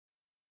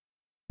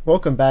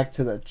Welcome back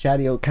to the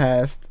Chatio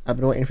cast. I've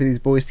been waiting for these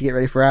boys to get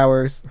ready for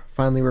hours.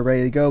 Finally, we're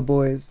ready to go,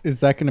 boys. Is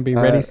that going to be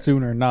ready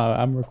soon or not?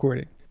 I'm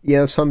recording.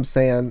 Yeah, that's what I'm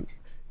saying.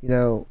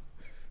 We're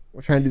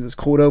trying to do this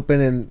cold open,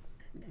 and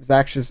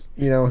Zach's just,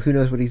 who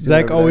knows what he's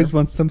doing. Zach always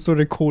wants some sort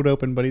of cold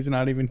open, but he's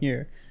not even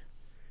here.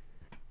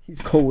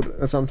 He's cold.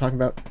 That's what I'm talking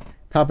about.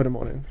 Top of the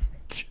morning.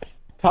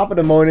 Top of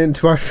the morning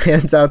to our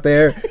fans out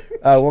there.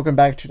 Welcome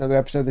back to another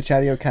episode of the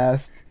Chatio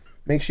cast.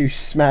 Make sure you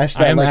smash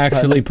that I'm like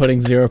actually button. putting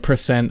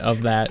 0%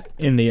 of that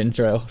in the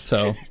intro,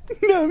 so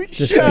No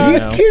just shot. so Are you you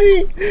know.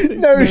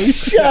 kidding? No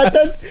shot.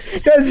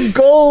 That's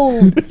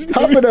gold.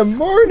 Top of the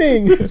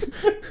morning.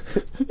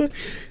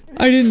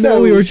 I didn't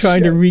know we were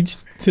trying to reach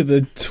to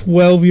the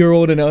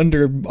 12-year-old and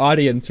under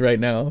audience right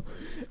now.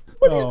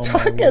 What are you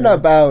talking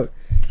about?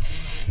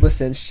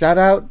 Listen, shout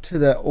out to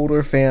the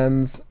older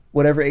fans.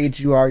 Whatever age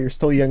you are, you're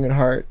still young at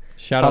heart.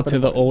 Shout out to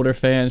the older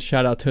fans.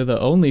 Shout out to the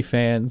only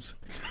fans.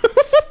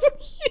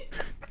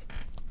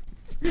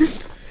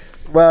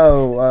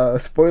 Wow,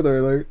 spoiler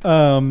alert.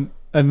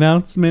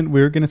 Announcement.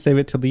 We were going to save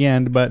it till the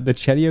end, but the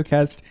Chatio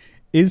cast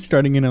is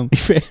starting in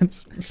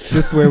OnlyFans.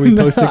 Just where we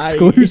post Nice.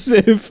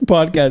 exclusive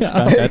podcast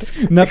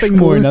content. Nothing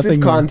more. Exclusive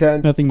Nothing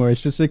content. More. Nothing more.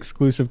 It's just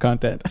exclusive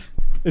content.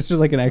 It's just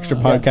like an extra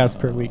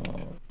podcast per week.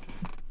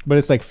 But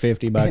it's like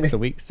 $50 a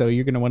week, so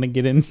you're going to want to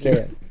get in soon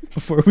Yeah.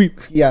 before we...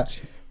 Yeah.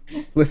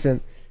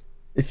 Listen,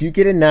 if you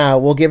get it now,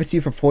 we'll give it to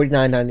you for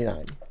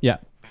 $49.99. Yeah.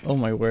 Oh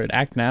my word,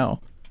 act now.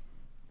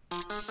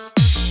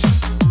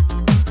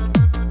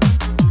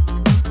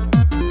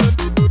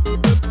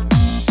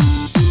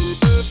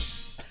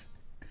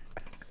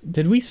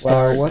 Did we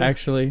start, what?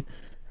 actually?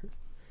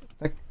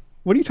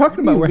 What are you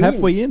talking What do about? you We're mean?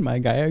 halfway in, my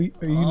guy. Are you...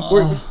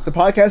 The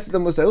podcast is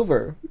almost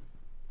over.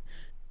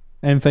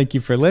 And thank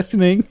you for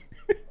listening.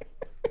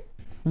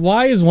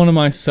 Why is one of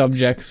my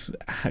subjects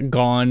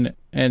gone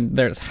and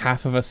there's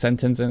half of a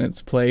sentence in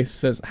its place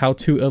says how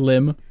to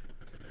elim?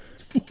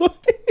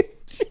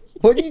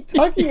 What are you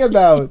talking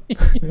about?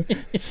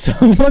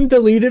 Someone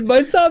deleted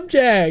my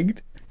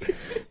subject.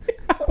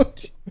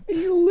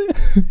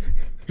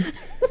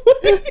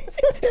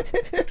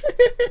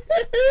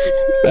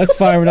 That's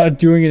fine, we're not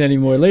doing it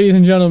anymore. Ladies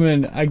and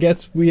gentlemen, I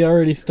guess we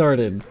already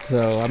started,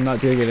 so I'm not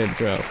doing an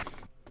intro.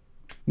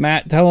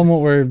 Matt, tell them what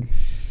we're...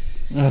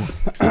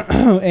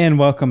 And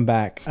welcome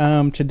back.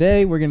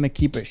 Today we're going to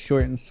keep it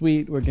short and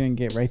sweet. We're going to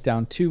get right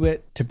down to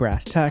it, to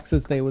brass tacks,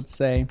 as they would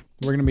say.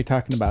 We're going to be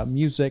talking about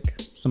music,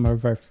 some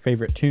of our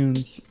favorite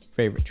tunes,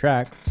 favorite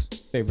tracks,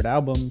 favorite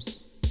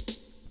albums.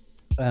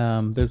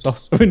 There's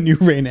also a new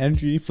Rain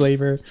Energy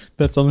flavor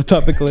that's on the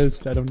topic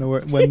list. I don't know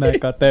when that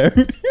got there.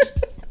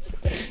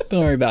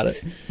 Don't worry about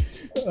it.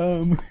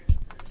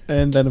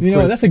 And then, of You know,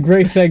 course, that's a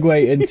great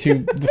segue into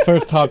the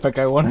first topic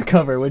I want to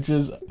cover, which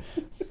is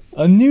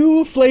a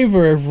new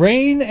flavor of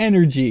Rain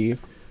Energy. you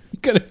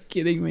gotta be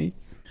kidding me.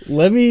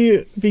 Let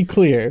me be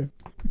clear.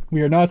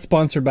 We are not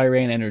sponsored by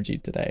Rain Energy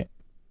today.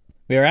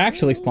 We are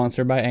actually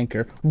sponsored by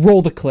Anchor.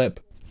 Roll the clip.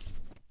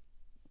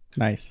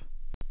 Nice.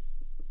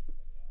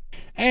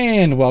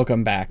 And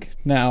welcome back.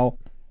 Now,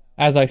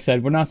 as I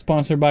said, we're not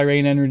sponsored by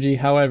Rain Energy.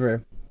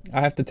 However,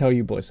 I have to tell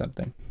you boys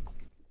something.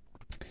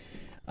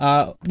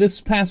 This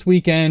past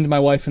weekend, my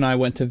wife and I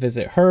went to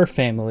visit her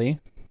family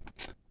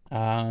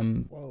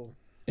Whoa.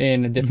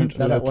 in a different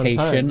Not at one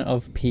location time.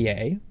 of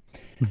PA.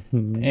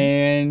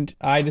 And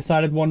I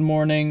decided one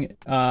morning,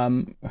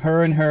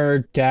 her and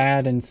her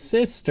dad and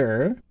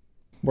sister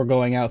were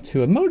going out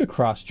to a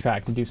motocross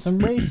track to do some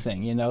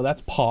racing. You know,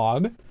 that's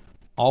POG.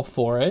 All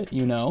for it,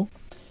 you know.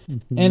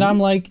 And I'm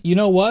like, you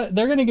know what?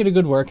 They're going to get a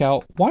good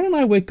workout. Why don't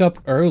I wake up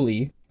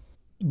early,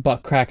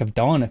 butt crack of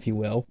dawn, if you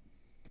will,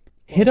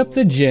 hit up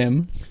the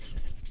gym,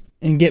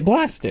 and get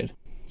blasted?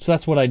 So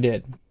that's what I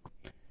did.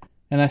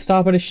 And I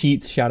stop at a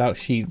Sheets, shout out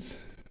Sheets,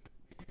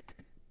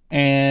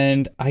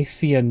 and I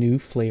see a new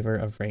flavor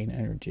of Rain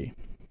Energy.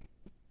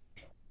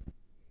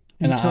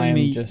 And You're telling I'm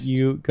me just...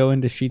 you go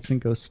into Sheets and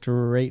go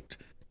straight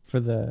for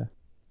the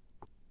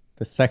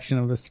section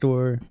of the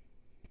store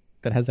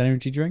that has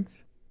energy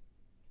drinks?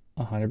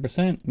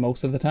 100%,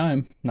 most of the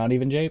time. Not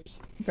even japes.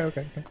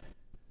 Okay.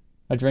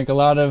 I drink a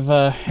lot of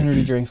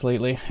energy drinks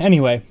lately.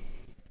 Anyway,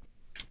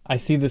 I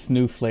see this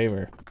new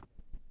flavor.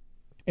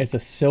 It's a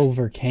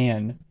silver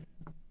can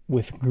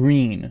with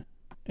green,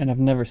 and I've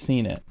never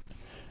seen it.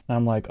 And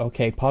I'm like,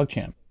 okay,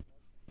 PogChamp,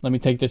 let me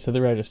take this to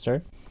the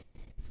register.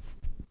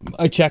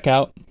 I check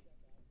out,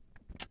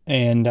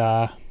 and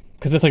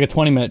because it's like a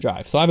 20-minute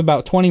drive, so I have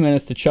about 20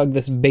 minutes to chug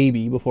this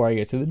baby before I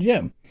get to the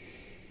gym.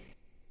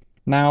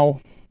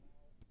 Now,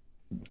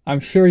 I'm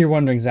sure you're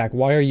wondering, Zach,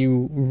 why are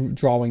you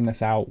drawing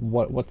this out?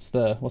 What's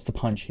the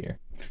punch here?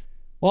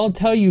 Well, I'll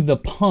tell you the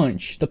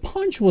punch. The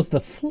punch was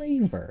the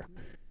flavor.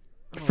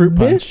 Fruit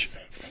punch. This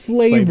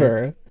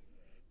flavor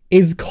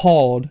is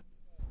called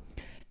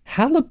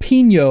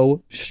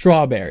jalapeno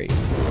strawberry.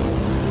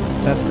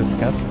 That's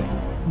disgusting.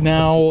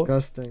 Now,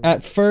 That's disgusting.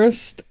 at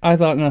first, I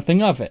thought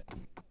nothing of it.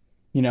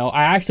 You know,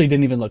 I actually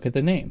didn't even look at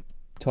the name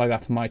till I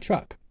got to my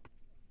truck.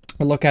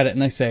 I look at it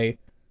and I say,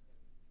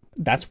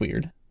 that's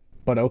weird,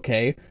 but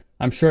okay.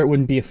 I'm sure it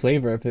wouldn't be a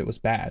flavor if it was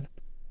bad.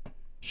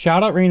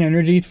 Shout out Rain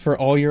Energy for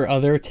all your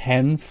other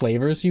 10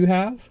 flavors you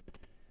have.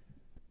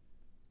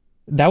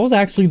 That was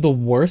actually the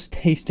worst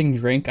tasting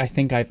drink I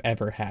think I've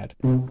ever had.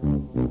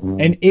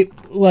 And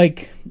it,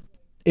 like,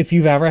 if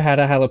you've ever had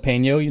a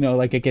jalapeno, you know,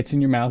 like it gets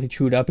in your mouth, you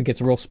chew it up, it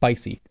gets real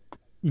spicy.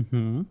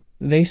 Mm-hmm.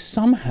 They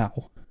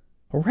somehow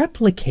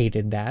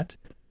replicated that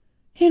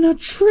in a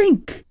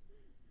drink.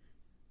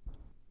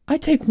 I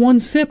take one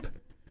sip,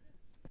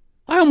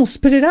 I almost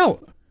spit it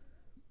out.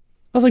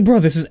 I was like, bro,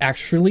 this is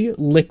actually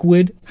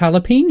liquid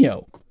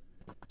jalapeno.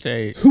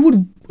 Jeez.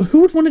 Who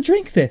would want to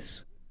drink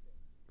this?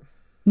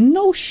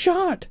 No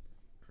shot.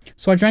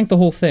 So I drank the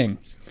whole thing.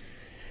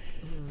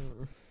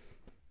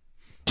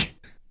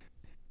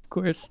 Of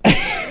course.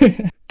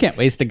 Can't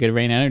waste a good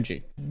Rain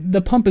Energy.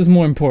 The pump is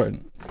more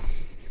important.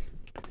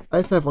 I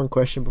just have one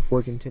question before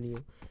we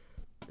continue.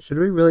 Should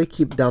we really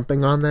keep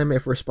dumping on them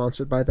if we're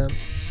sponsored by them?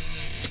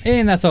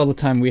 And that's all the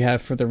time we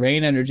have for the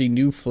Rain Energy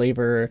new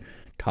flavor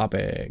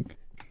topic.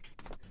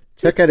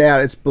 Check it out.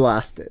 It's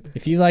blasted.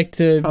 If you'd like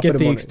to Top get of the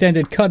the morning.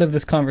 extended cut of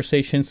this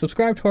conversation,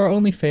 subscribe to our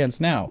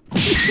OnlyFans now.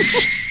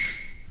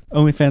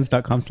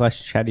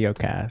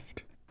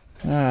 Onlyfans.com/chattiocast.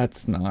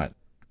 It's not.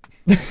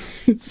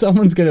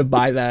 Someone's gonna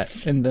buy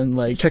that and then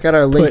like Check out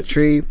our link Put-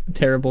 tree.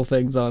 terrible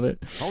things on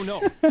it. Oh no.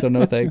 So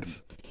no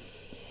thanks.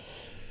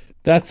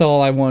 That's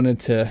all I wanted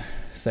to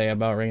say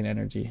about Rain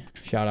Energy.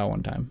 Shout out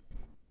one time.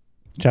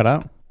 Shout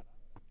out.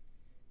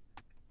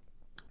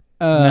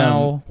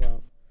 Now,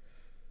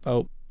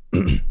 oh,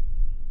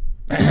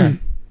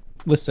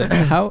 Listen,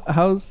 how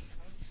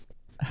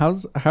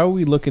are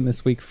we looking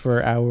this week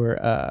for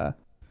our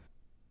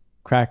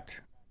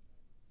cracked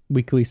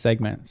weekly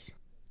segments?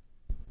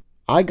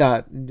 I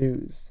got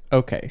news.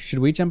 Okay, should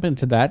we jump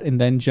into that and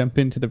then jump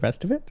into the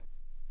rest of it?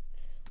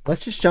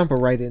 Let's just jump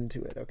right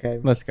into it, okay?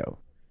 Let's go.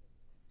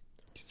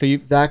 So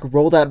you Zach,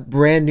 roll that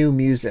brand new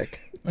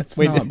music. it's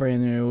Wait, not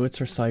brand new. It's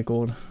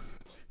recycled.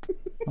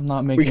 I'm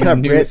not We making got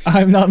a new. Brit-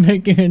 I'm not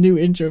making a new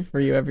intro for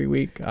you every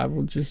week. I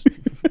will just.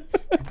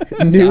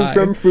 New Die.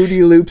 from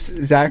Fruity Loops,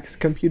 Zach's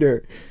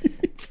computer.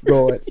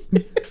 Roll it.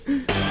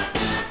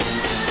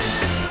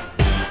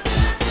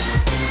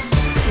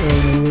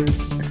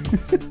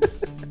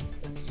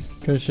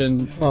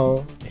 Christian,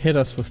 Oh, hit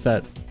us with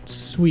that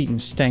sweet and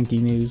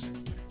stanky news.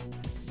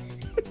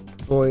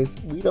 boys,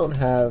 we don't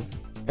have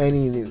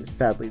any news,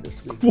 sadly,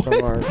 this week What?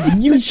 from our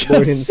You Lord and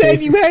just said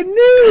Savior. you had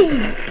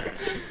news.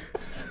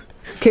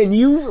 Can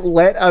you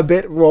let a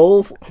bit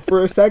roll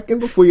for a second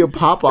before you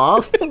pop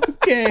off?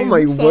 Okay, Oh my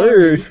I'm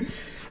sorry. word.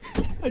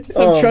 I just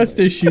have Oh. trust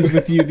issues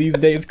with you these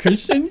days,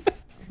 Christian.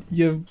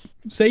 You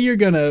say you're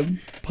gonna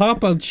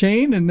pop a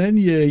chain and then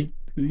you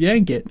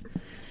yank it.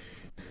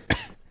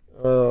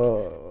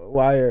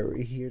 Why are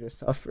we here to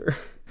suffer?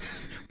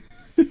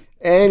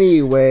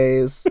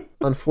 Anyways,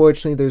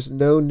 unfortunately, there's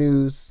no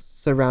news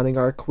surrounding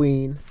our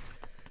queen,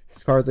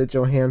 Scarlett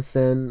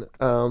Johansson.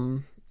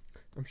 I'm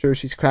sure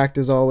she's cracked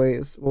as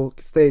always. We'll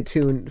stay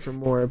tuned for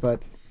more,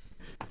 but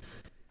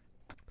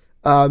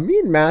me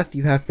and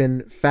Matthew have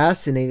been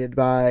fascinated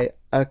by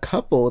a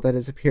couple that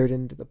has appeared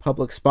into the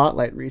public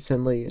spotlight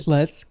recently.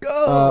 let's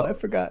go. I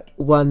forgot.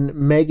 One,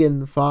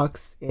 Megan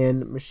Fox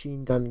and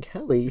Machine Gun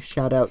Kelly.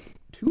 Shout out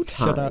 2 times.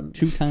 Shut up.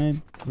 2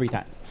 times, 3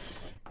 times.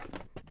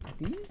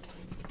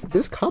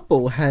 This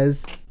couple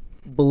has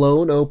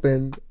blown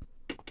open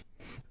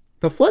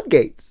the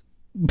floodgates.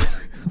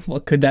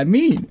 What could that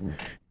mean?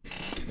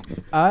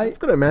 Let's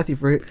go to Matthew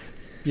for it.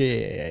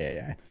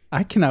 Yeah.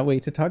 I cannot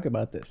wait to talk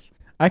about this.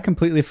 I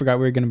completely forgot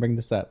we were going to bring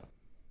this up.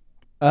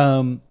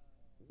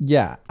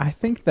 Yeah, I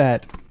think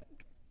that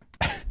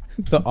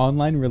the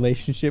online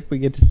relationship we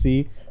get to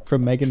see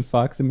from Megan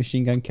Fox and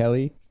Machine Gun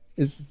Kelly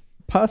is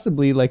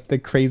possibly like the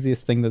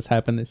craziest thing that's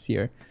happened this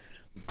year.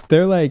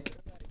 They're like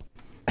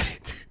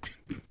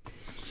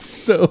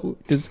so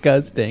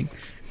disgusting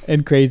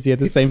and crazy at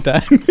the same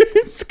time.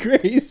 It's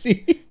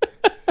crazy.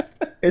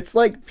 It's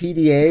like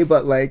PDA,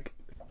 but like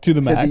To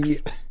the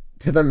max.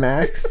 To the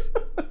max.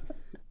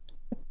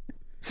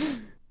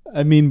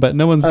 I mean, but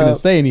no one's going to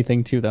say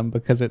anything to them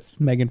because it's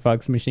Megan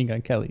Fox and Machine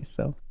Gun Kelly.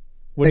 So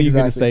what are you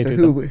going to say to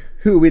them?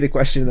 Who are we to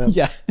question them?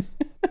 Yeah.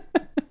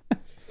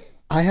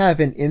 I have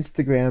an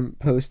Instagram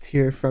post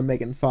here from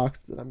Megan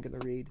Fox that I'm going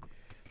to read.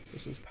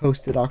 This was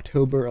posted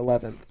October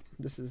 11th.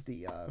 This is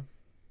the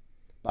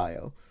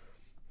bio.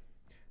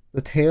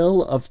 The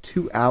tale of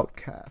 2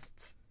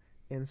 outcasts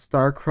and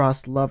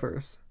star-crossed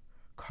lovers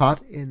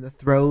caught in the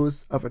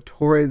throes of a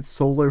torrid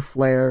solar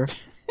flare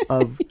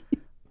of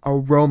a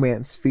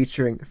romance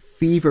featuring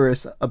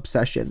feverish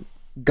obsession,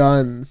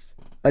 guns,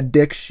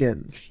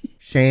 addictions,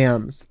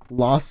 shams,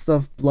 loss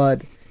of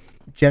blood,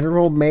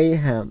 general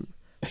mayhem,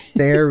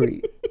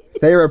 therapy,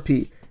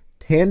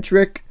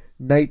 tantric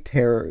night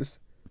terrors,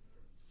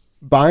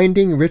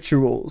 binding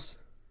rituals,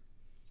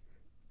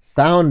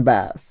 sound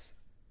baths,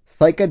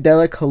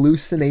 psychedelic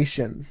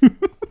hallucinations,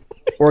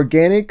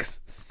 organics,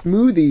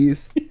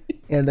 smoothies,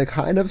 and the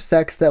kind of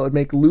sex that would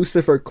make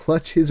Lucifer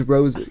clutch his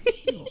roses.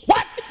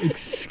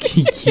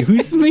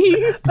 Excuse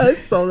me? I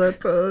saw that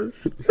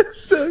post.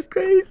 It's so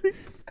crazy.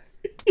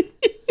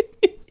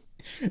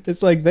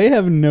 It's like they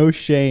have no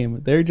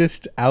shame. They're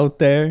just out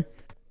there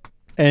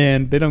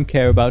and they don't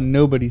care about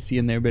nobody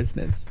seeing their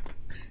business.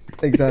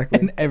 Exactly.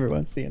 And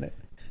everyone's seeing it.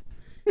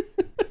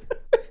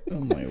 Oh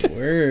my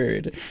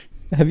word.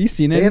 Have you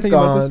seen They have anything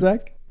about this, gone-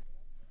 Zach?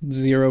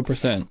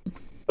 0%.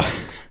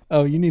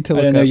 Oh, you need to I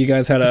look didn't know up. you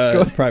guys had Just a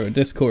go- private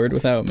Discord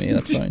without me.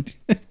 That's fine.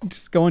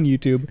 Just go on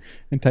YouTube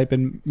and type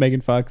in Megan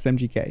Fox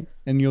MGK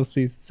and you'll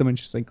see some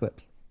interesting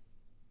clips.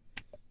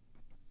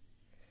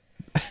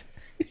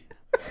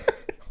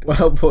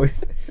 Well,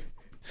 boys,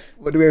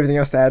 what do we have anything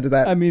else to add to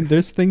that? I mean,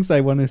 there's things I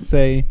want to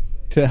say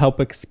to help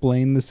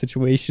explain the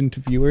situation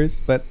to viewers,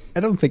 but I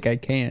don't think I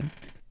can.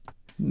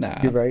 Nah.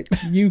 You're right.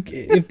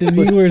 If the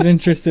viewer's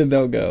interested,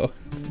 they'll go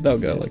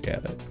look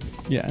at it.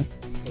 Yeah.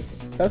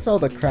 That's all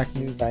the crack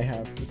news I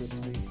have for this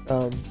week.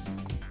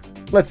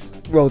 Let's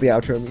roll the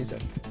outro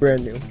music.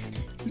 Brand new.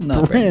 It's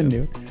not Brand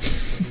new.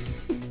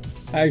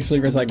 I actually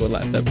recycled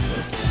last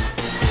episode.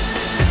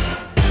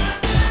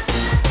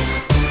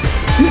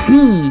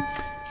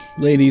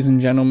 Ladies and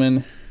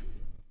gentlemen,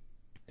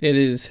 it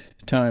is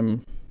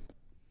time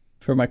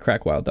for my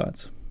crack wild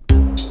thoughts.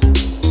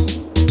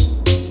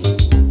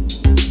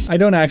 I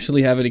don't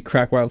actually have any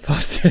crack wild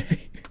thoughts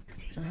today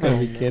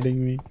Are you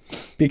kidding me?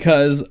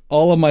 because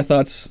all of my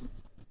thoughts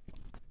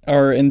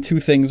are in two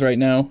things right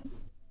now.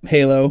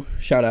 Halo,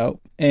 shout out,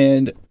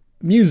 and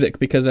music,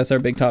 because that's our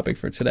big topic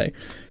for today.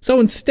 So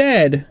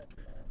instead,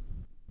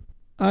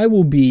 I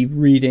will be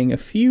reading a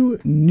few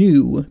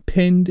new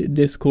pinned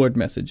Discord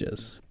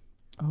messages.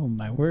 Oh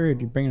my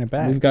word, you're bringing it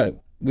back.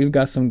 We've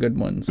got some good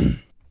ones.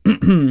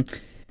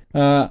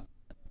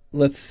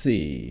 Let's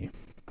see.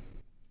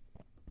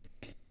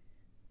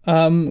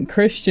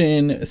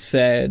 Christian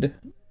said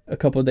a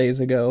couple days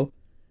ago,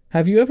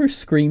 "Have you ever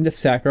screamed at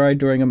Sakurai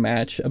during a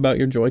match about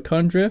your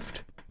Joy-Con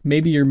drift?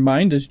 Maybe your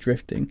mind is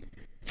drifting."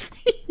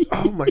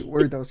 Oh my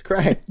word, that was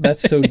crack.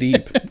 That's so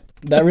deep.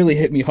 That really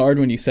hit me hard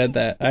when you said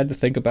that. I had to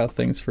think about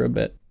things for a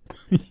bit.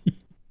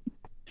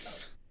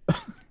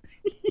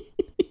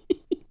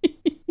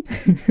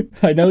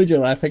 I know what you're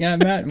laughing at,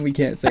 Matt, and we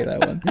can't say that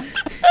one.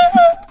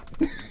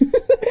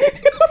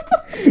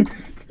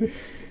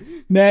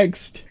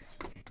 Next,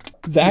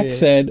 Zach Yeah.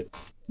 said,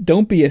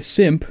 "Don't be a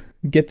simp,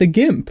 get the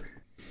gimp."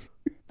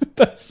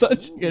 That's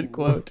such a good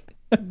quote.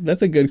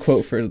 That's a good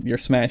quote for your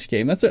Smash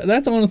game. That's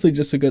honestly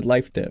just a good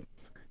life tip.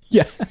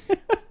 Yeah.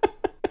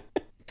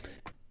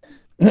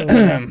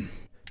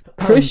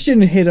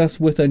 Christian hit us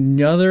with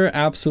another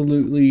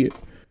absolutely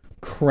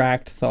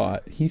cracked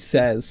thought. He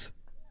says,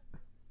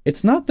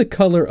 "It's not the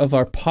color of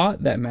our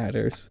pot that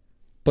matters,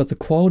 but the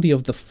quality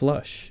of the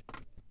flush."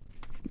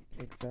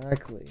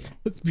 Exactly.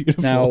 That's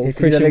beautiful. Now, If you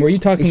Christian, did- were you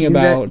if talking you did-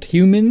 about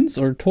humans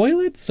or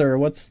toilets, or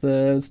what's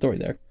the story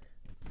there?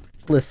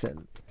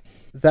 Listen,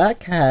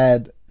 Zach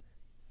had,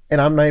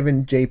 and I'm not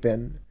even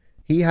japing,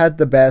 he had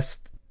the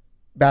best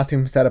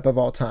bathroom setup of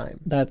all time.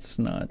 That's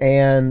not.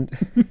 And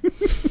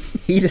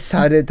he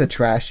decided to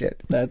trash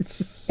it.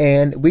 That's.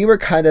 And we were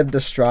kind of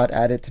distraught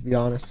at it, to be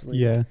honest.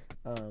 Yeah.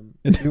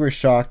 We were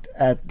shocked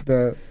at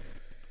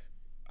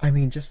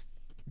just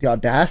the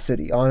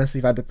audacity, honestly,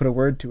 if I had to put a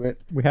word to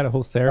it. We had a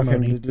whole Of him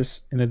ceremony to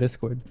just, in the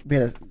Discord.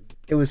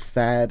 it was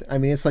sad. I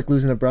mean, it's like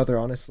losing a brother,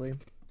 honestly.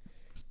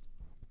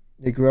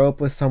 You grow up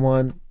with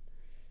someone,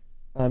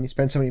 you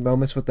spend so many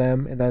moments with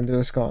them, and then they're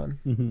just gone.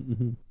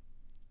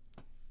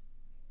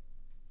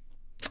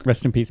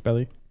 Rest in peace,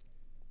 Belly.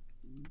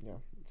 Yeah,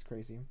 it's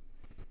crazy.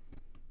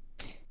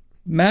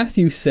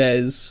 Matthew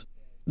says,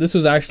 this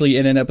was actually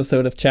in an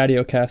episode of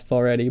Chattiocast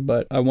already,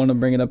 but I want to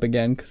bring it up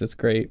again because it's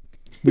great.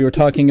 We were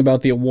talking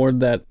about the award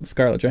that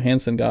Scarlett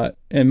Johansson got,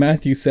 and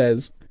Matthew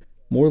says,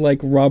 "More like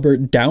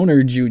Robert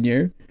Downer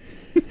Jr."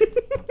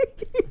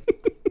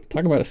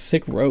 Talk about a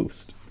sick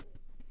roast.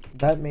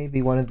 That may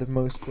be one of the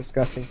most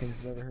disgusting things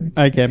I've ever heard.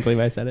 I can't believe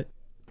I said it.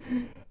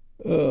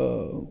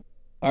 Oh.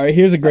 All right,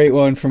 here's a great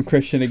one from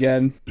Christian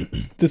again.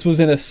 This was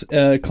in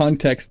a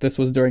context. This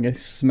was during a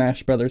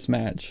Smash Brothers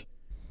match.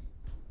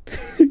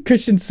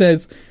 Christian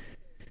says,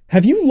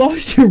 "Have you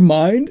lost your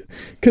mind?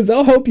 Because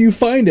I'll help you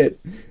find it."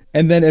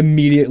 And then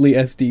immediately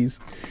SDs.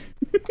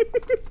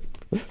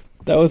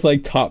 That was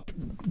like top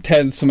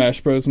 10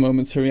 Smash Bros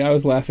moments for me. I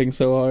was laughing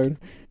so hard.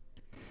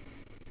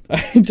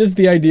 Just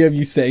the idea of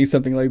you saying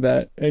something like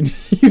that and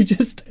you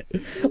just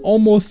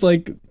almost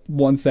like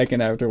 1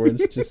 second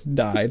afterwards just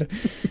died.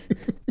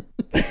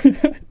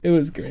 It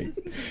was great.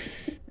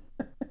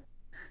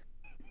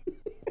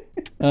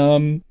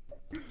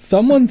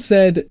 Someone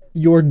said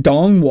your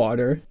dong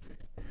water.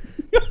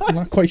 I'm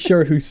not quite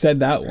sure who said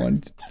that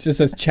one. It just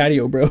says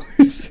Chattio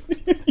Bros.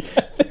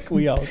 I think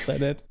we all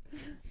said it.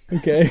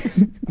 Okay.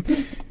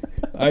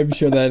 I'm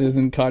sure that is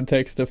in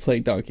context of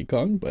playing Donkey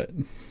Kong, but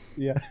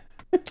Yeah.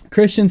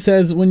 Christian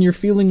says when you're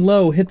feeling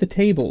low, hit the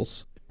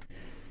tables.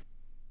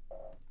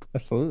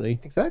 Absolutely.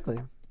 Exactly.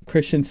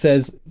 Christian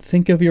says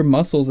think of your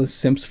muscles as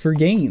simps for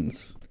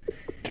gains.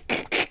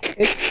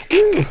 It's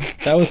true.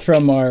 That was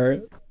from our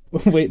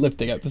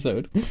weightlifting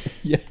episode.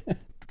 Yeah.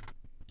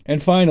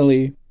 And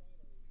finally,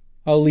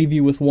 I'll leave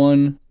you with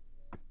one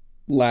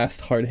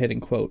last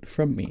hard-hitting quote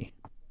from me.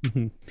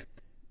 Mm-hmm.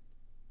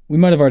 We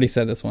might have already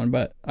said this one,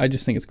 but I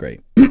just think it's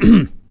great.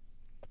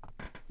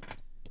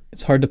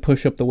 It's hard to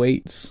push up the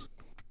weights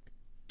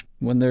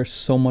when there's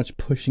so much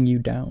pushing you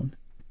down.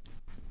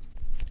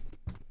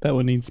 That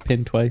one needs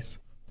pinned twice.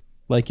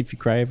 Like if you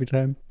cry every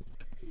time.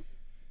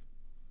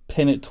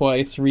 Pin it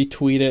twice,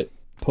 retweet it,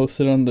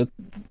 post it on the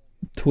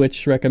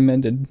Twitch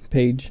recommended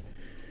page.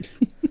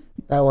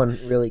 That one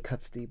really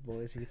cuts deep,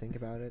 boys, if you think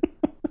about it.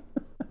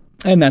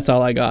 And that's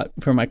all I got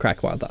for my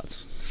crack wild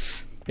thoughts.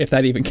 If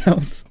that even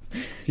counts.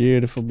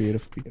 Beautiful,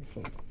 beautiful,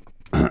 beautiful.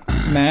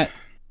 Matt,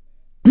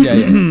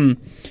 Yeah.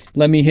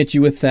 let me hit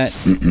you with that.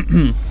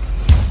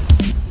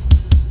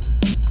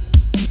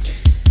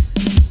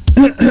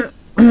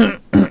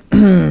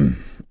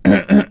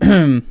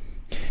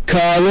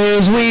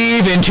 Colors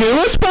weave into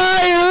a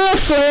spiral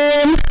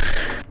flame.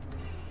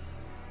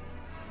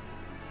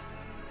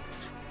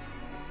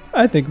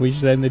 I think we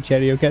should end the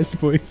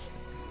Chattiocast, boys.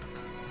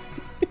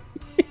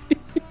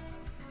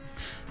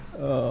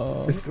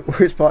 Oh. This is the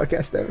worst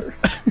podcast ever.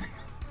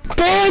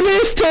 Burn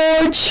this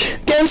torch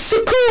against the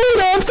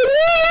cold of the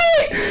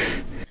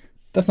night.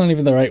 That's not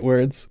even the right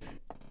words.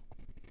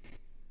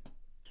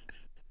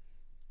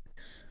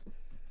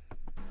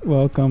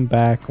 Welcome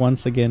back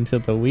once again to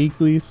the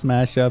weekly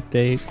Smash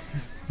Update,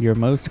 your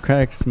most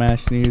cracked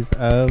Smash news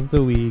of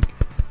the week.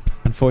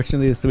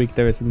 Unfortunately, this week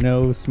there is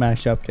no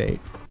Smash Update.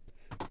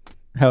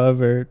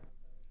 However,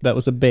 that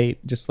was a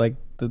bait, just like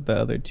the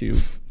other two.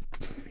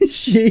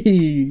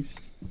 Jeez.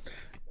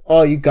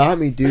 Oh, you got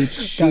me, dude.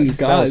 Jeez,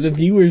 God, the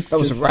viewers. that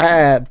was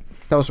rad.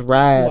 That was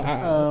rad.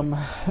 Wow.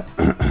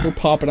 We're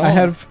popping off.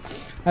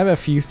 I have a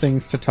few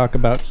things to talk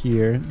about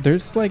here.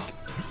 There's like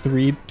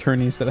 3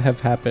 tourneys that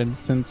have happened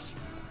since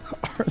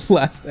our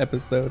last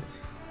episode.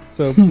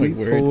 So please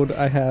word. hold.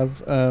 I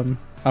have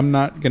I'm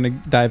not gonna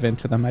dive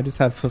into them. I just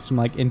have some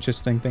like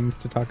interesting things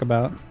to talk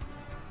about.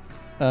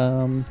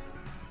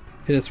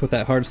 Hit us with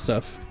that hard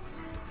stuff.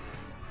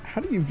 How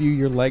do you view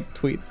your like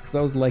tweets? Because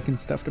I was liking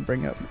stuff to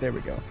bring up. There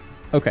we go.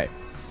 Okay.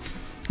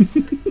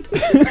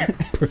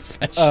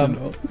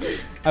 Professional.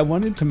 I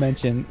wanted to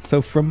mention,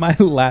 so from my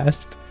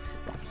last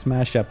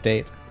Smash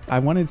update, I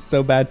wanted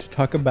so bad to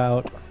talk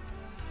about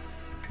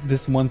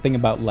this one thing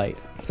about Light.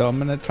 So I'm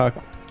going to talk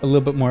a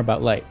little bit more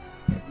about Light.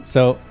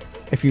 So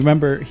if you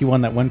remember, he won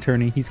that one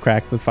tourney. He's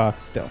cracked with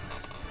Fox still.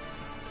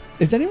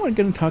 Is anyone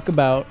going to talk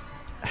about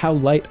how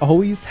Light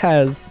always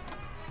has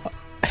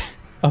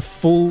a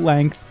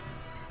full-length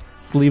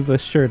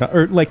sleeveless shirt on,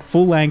 or like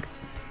full-length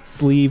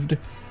sleeved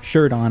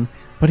shirt on,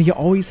 but he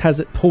always has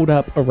it pulled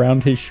up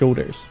around his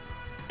shoulders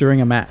during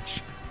a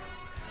match?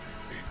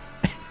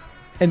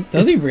 And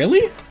Does he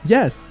really?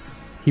 Yes.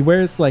 He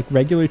wears like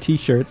regular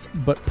t-shirts,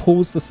 but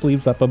pulls the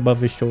sleeves up above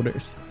his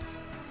shoulders.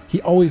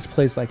 He always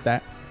plays like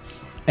that.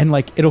 And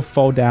like it'll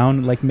fall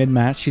down like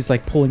mid-match. He's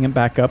like pulling it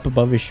back up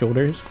above his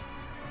shoulders.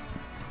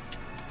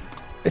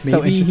 It's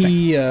so Maybe interesting.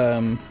 he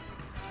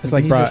It's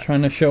like he's just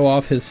trying to show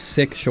off his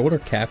sick shoulder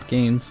cap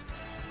gains.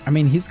 I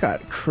mean, he's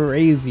got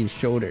crazy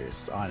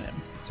shoulders on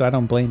him, so I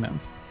don't blame him.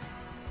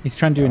 He's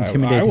trying to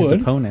intimidate his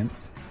would.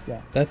 opponents.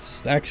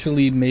 That's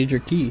actually major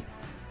key.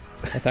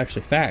 That's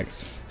actually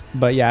facts.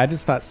 But yeah, I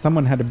just thought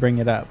someone had to bring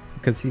it up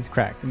because he's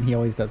cracked and he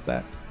always does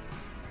that.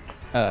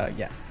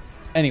 Yeah.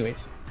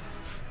 Anyways.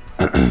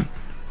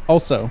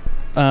 Also,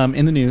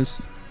 in the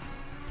news,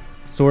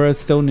 Sora is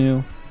still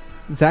new.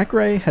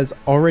 Zachary has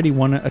already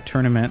won a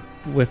tournament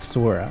with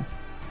Sora.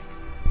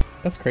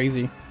 That's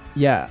crazy.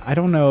 Yeah, I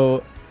don't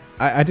know.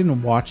 I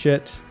didn't watch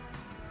it,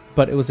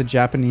 but it was a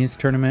Japanese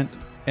tournament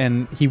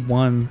and he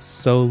won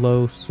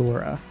solo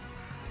Sora,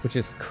 which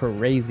is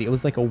crazy. It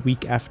was like a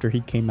week after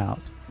he came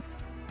out.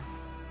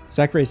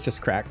 Zachary's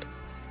just cracked.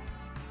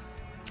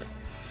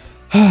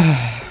 A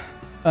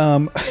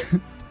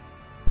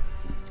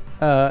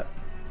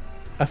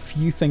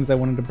few things I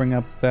wanted to bring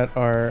up that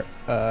are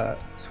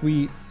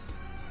tweets.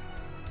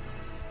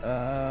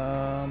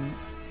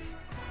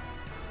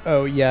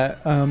 Oh yeah,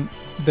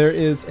 there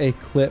is a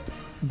clip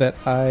that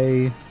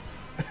I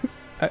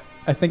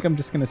think I'm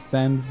just gonna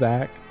send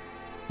Zach,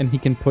 and he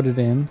can put it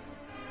in.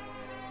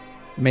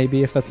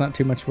 Maybe if that's not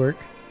too much work,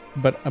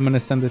 but I'm gonna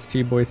send this to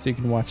you boys so you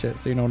can watch it,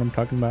 so you know what I'm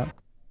talking about.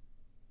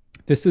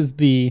 This is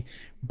the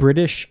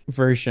British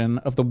version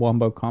of the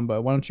Wombo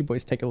combo. Why don't you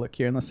boys take a look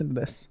here and listen to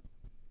this?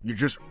 You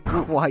just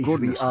Quite the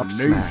goodness up me.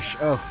 smash.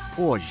 Oh,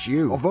 poor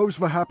you. Are those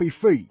the happy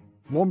feet?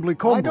 Wombly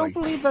combly. I don't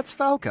believe that's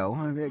Falco.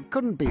 It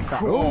couldn't be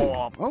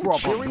Falco. Oh, proper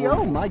cheerio,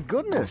 bro. my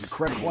goodness.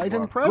 Incredible. Quite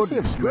impressive.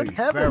 Goodness Good me,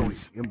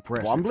 heavens. Very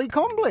impressive. Wombly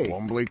combly.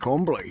 Wombly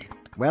combly.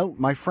 Well,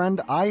 my friend,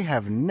 I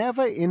have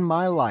never in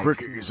my life...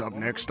 Cricket is up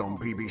next on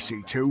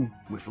BBC Two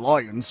with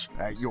Lions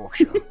at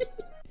Yorkshire.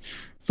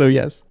 So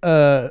yes,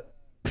 that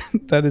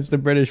is the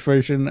British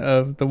version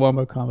of the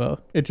Wombo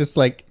combo. It just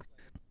like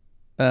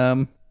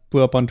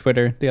blew up on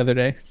Twitter the other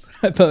day. So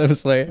I thought it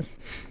was hilarious.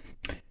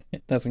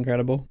 That's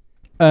incredible.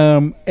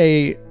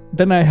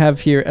 Then I have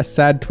here a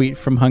sad tweet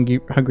from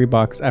Hungry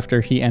Box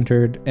after he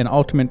entered an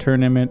ultimate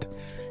tournament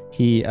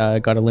He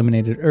got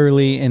eliminated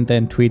early and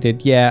then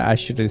tweeted, "Yeah, I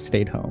should have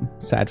stayed home.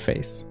 Sad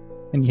face."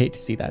 And you hate to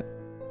see that.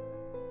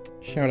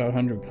 Shout out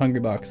Hungry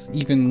Box.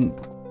 Even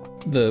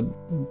the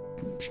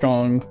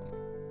strong,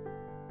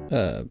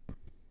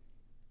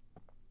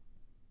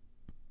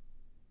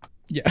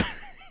 Yeah.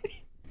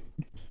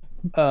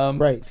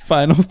 Right.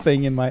 Final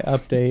thing in my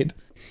update.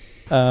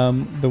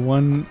 The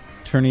one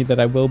tourney that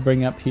I will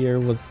bring up here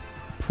was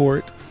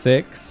Port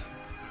 6.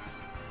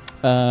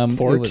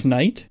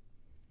 Fortnite?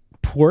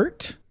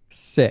 Port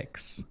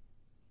 6.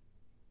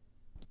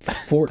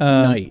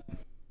 Fortnite.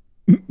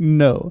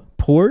 No.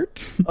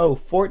 Port? Oh,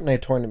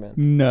 Fortnite tournament.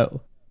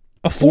 No.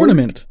 A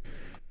fornament.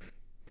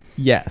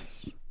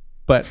 Yes.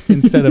 But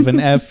instead of an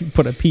F, you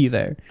put a P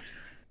there.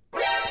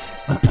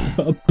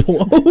 What?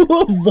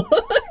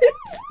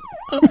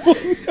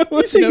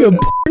 You saying a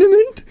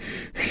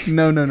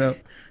tournament?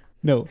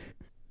 No.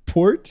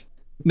 Port?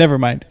 Never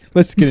mind.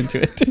 Let's get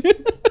into it.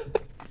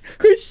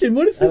 Christian,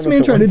 what is I this don't know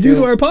man if it trying to wants do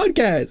to. to our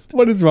podcast?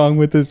 What is wrong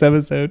with this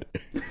episode?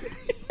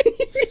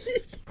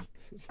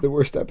 It's the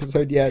worst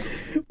episode yet.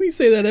 We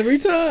say that every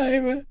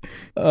time.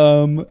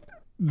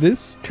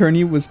 This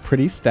tourney was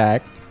pretty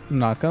stacked. I'm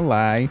not gonna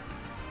lie.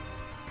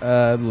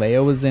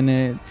 Leo was in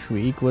it.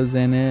 Tweak was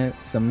in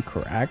it. Some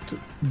cracked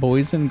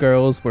boys and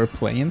girls were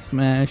playing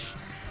Smash.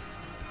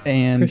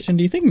 And Christian,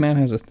 do you think Matt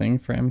has a thing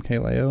for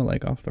MKLeo,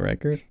 like off the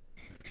record?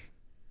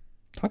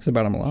 Talks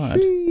about him a lot.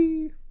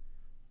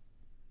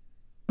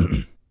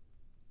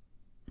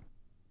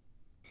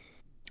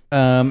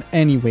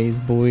 Anyways,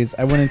 boys,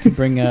 I wanted to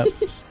bring up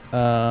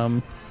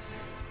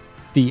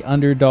the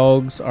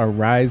underdogs are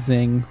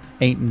rising.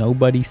 Ain't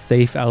nobody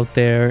safe out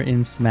there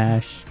in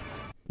Smash.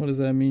 What does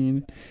that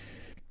mean?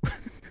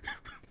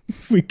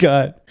 We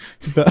got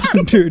the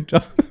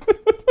underdog.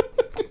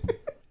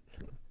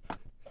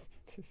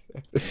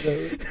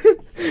 Episode.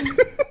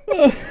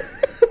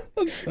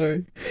 I'm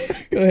sorry.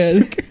 Go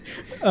ahead.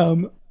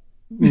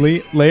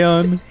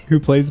 Leon, who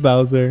plays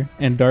Bowser,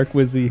 and Dark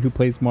Wizzy, who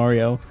plays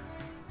Mario,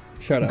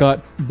 Shut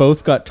up.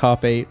 both got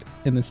top 8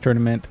 in this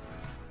tournament,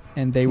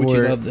 and they Would you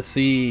were love to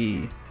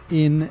see?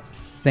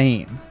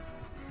 insane.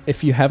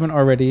 If you haven't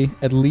already,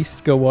 at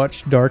least go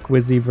watch Dark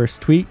Wizzy vs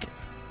Tweak.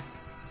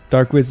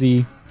 Dark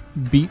Wizzy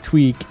beat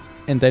Tweak,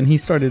 and then he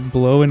started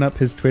blowing up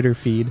his Twitter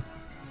feed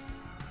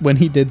when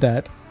he did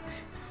that.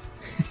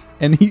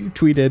 And he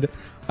tweeted,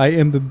 "I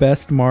am the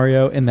best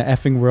Mario in the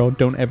effing world.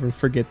 Don't ever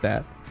forget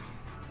that."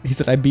 He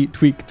said, "I beat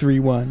Tweak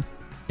 3-1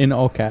 in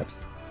all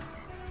caps."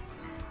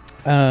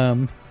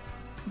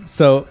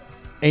 So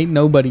ain't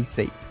nobody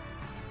safe.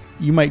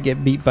 You might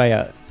get beat by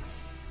a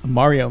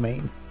Mario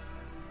main.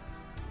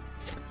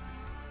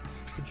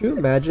 Could you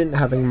imagine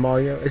having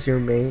Mario as your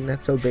main?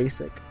 That's so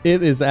basic.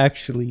 It is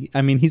actually,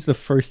 I mean, he's the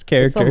first It's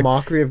character. a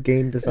mockery of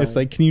game design. It's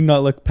like, can you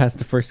not look past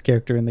the first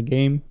character in the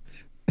game?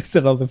 Is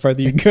that all the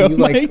farther you go? you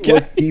my like guy?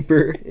 look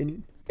deeper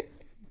in.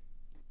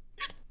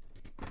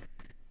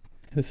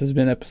 This has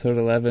been episode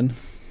 11.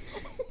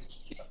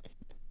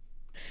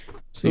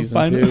 So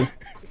Season 2.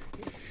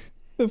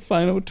 The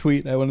final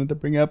tweet I wanted to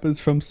bring up is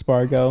from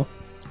Spargo,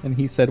 and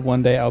he said,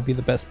 "One day I'll be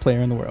the best player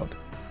in the world."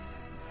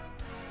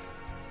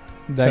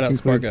 Shout out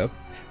Spargo.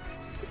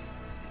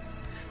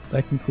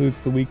 That concludes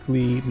the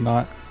weekly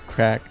not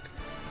cracked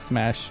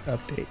Smash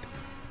update.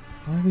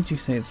 Why would you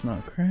say it's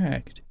not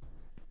cracked?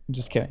 I'm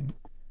just kidding.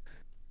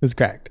 It was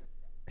cracked.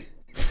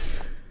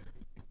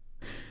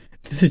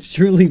 It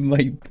truly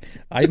might.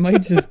 I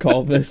might just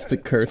call this the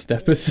cursed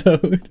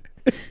episode.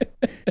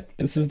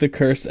 This is the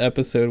cursed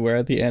episode where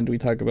at the end we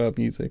talk about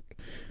music.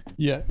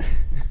 Yeah. Oh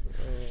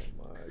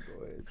my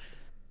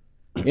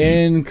boys.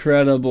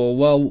 Incredible.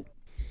 Well,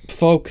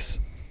 folks,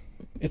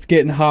 it's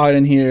getting hot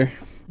in here.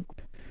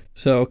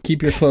 So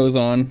keep your clothes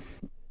on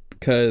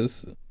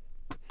because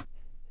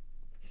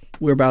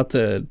we're about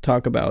to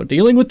talk about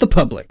dealing with the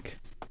public.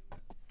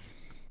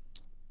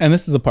 And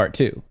this is a part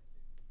 2.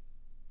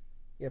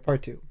 Yeah,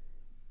 part 2.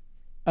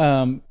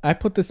 I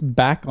put this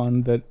back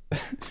on the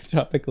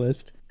topic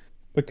list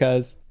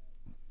because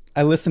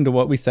I listened to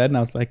what we said and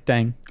I was like,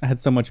 dang, I had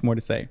so much more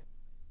to say.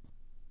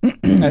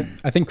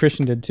 I think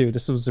Christian did too.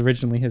 This was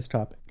originally his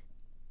topic.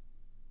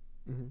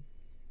 Mm-hmm.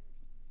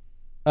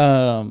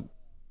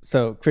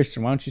 So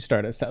Christian, why don't you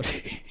start us out?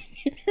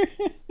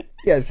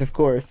 Yes, of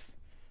course.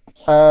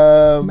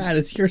 Matt,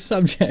 it's your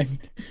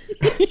subject.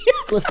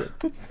 Listen.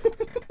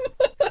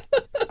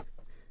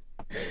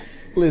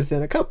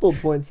 Listen, a couple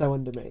of points I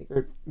wanted to make,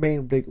 or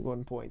main big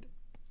one point.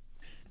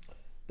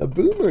 The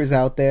boomers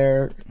out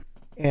there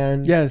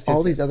and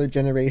all these other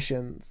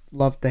generations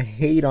love to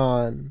hate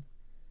on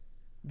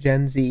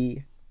Gen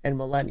Z and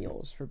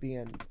millennials for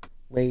being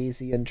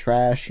lazy and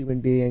trash human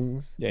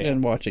beings. Yeah.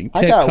 And watching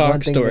I got one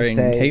TikTok thing to storing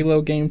say.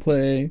 Halo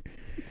gameplay.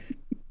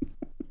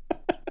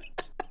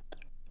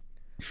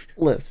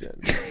 Listen,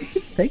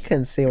 they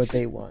can say what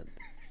they want.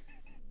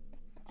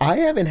 I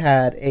haven't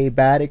had a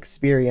bad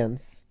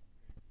experience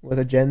with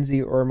a Gen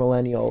Z or a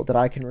millennial that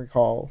I can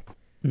recall.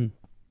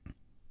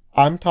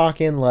 I'm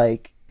talking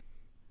like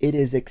it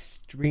is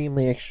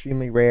extremely,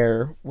 extremely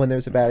rare when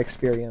there's a bad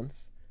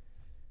experience.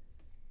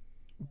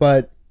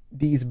 But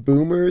these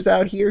boomers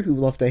out here who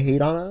love to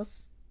hate on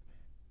us,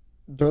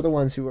 they're the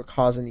ones who are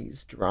causing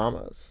these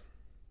dramas.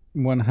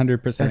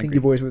 100% I think agree.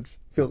 you boys would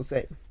feel the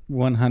same.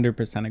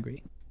 100%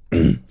 agree.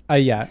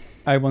 I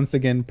once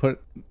again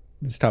put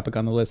this topic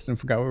on the list and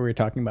forgot what we were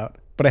talking about.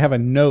 But I have a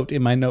note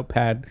in my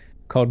notepad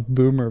called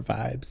Boomer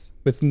Vibes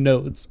with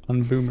notes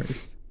on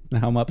boomers and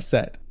how I'm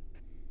upset.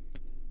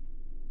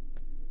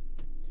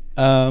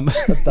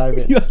 Let's dive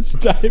in. Let's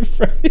dive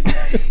right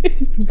into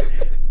it.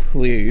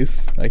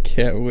 Please. I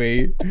can't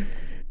wait.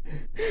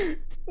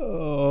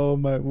 Oh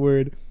my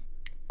word.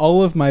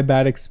 All of my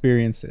bad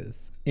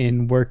experiences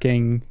in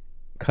working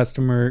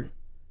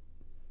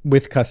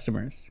with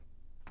customers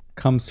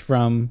comes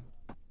from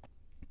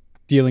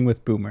dealing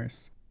with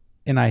boomers.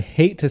 And I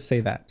hate to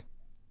say that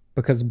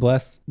because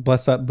bless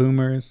up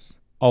boomers,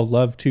 all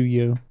love to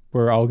you.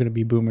 We're all going to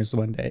be boomers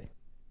one day.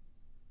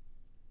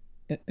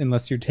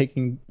 Unless you're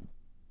taking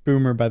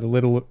boomer by the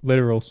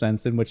literal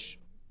sense, in which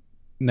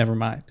never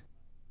mind.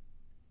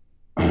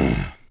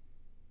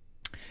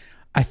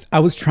 I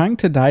was trying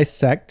to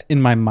dissect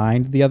in my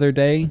mind the other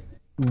day,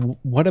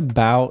 what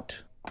about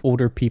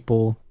older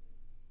people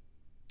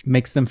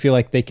makes them feel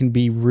like they can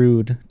be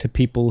rude to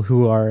people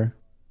who are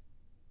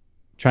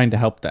trying to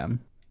help them,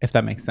 if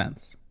that makes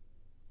sense.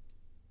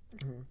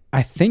 Mm-hmm.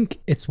 I think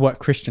it's what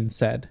Christian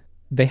said.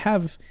 They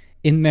have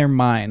in their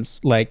minds,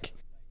 like,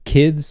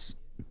 kids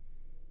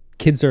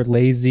are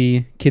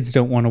lazy, kids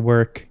don't want to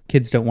work,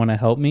 kids don't want to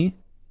help me.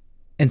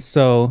 And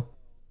so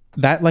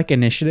that like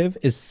initiative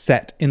is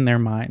set in their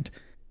mind.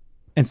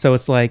 And so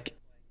it's like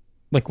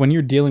when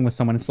you're dealing with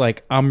someone, it's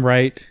like, I'm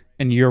right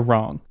and you're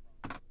wrong.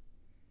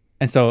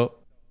 And so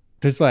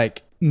there's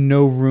like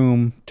no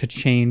room to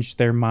change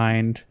their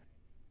mind.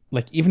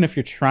 Like, even if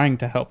you're trying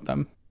to help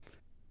them,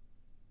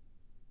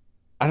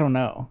 I don't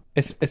know.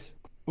 It's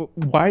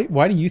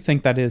why do you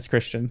think that is,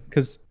 Christian?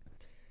 Because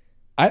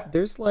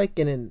there's like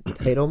an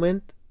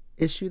entitlement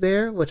issue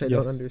there, which I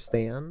don't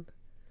understand.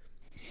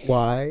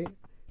 Why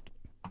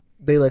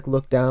they like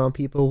look down on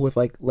people with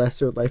like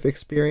lesser life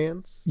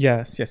experience?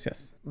 Yes.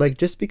 Like,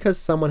 just because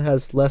someone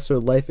has lesser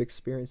life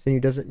experience than you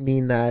doesn't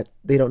mean that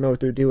they don't know what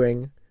they're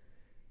doing.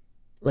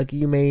 Like,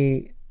 you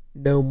may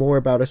know more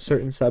about a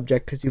certain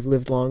subject because you've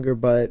lived longer,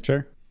 but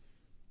sure,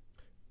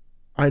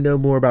 I know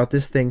more about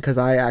this thing because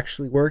I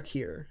actually work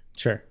here.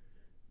 Sure.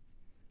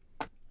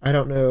 I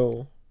don't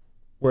know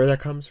where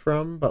that comes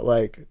from, but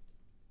like,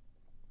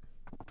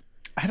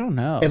 I don't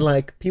know. And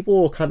like,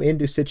 people will come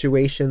into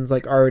situations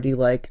like already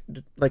like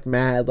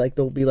mad. Like,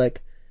 they'll be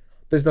like,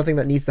 there's nothing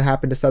that needs to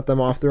happen to set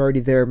them off. They're already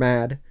there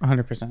mad.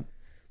 100%.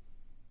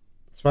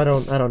 So I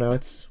don't know.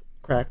 It's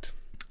cracked.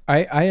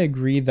 I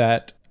agree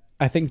that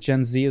I think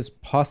Gen Z is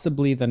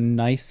possibly the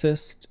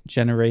nicest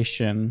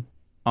generation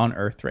on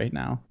Earth right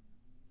now.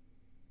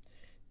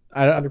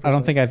 I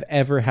don't think I've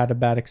ever had a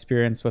bad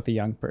experience with a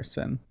young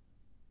person.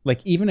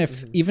 Like, even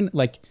if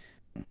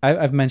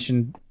I've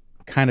mentioned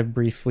kind of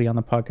briefly on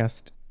the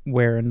podcast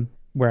where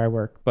I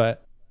work,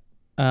 but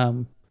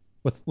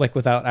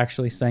without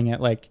actually saying it,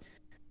 like,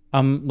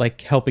 I'm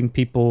like helping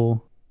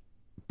people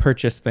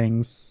purchase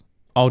things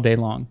all day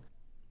long,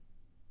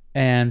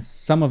 and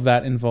some of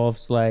that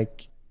involves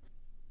like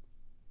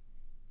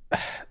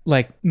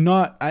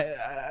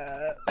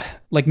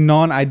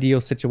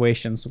non-ideal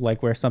situations,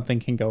 like where something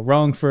can go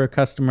wrong for a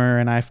customer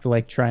and I have to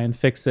like try and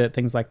fix it,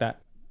 things like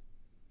that.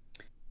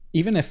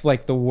 Even if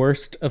like the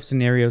worst of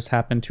scenarios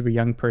happen to a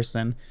young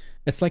person,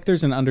 it's like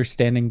there's an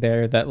understanding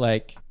there that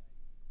like,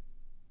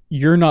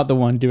 you're not the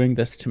one doing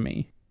this to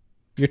me.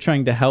 You're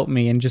trying to help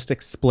me and just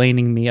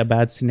explaining me a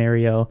bad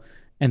scenario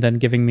and then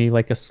giving me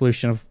like a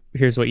solution of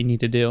here's what you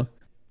need to do.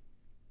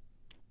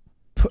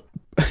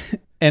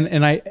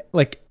 And I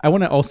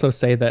want to also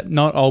say that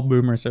not all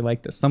boomers are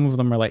like this. Some of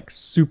them are like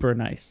super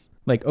nice,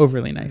 like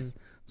overly nice.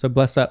 So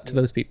bless up to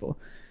those people.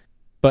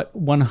 But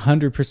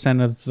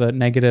 100% of the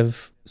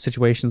negative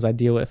situations I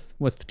deal with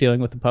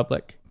dealing with the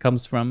public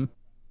comes from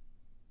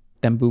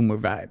them boomer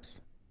vibes.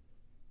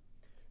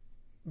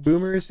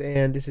 Boomers,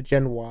 and is it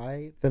Gen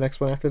Y, the next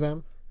one after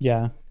them?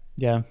 Yeah.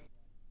 I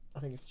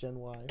think it's Gen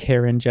Y.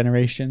 Karen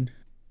generation.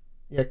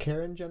 Yeah,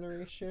 Karen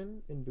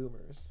generation and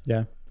boomers.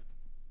 Yeah.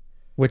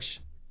 Which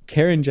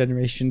Karen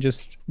generation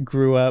just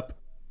grew up.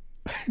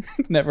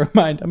 Never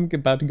mind. I'm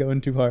about to go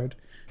in too hard.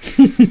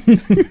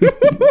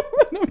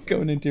 I'm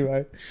going in too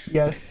hard.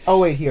 Yes. Oh,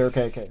 wait, here.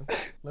 Okay.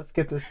 Let's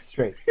get this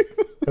straight.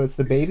 So it's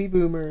the baby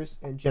boomers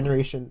and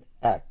Generation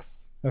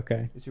X.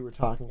 Okay. Is who we're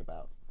talking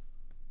about.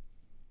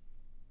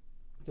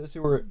 Those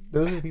are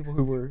the people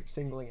who we're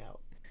singling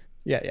out.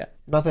 Yeah.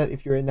 Not that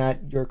if you're in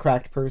that, you're a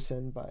cracked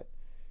person, but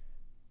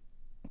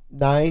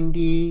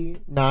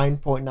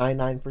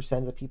 99.99%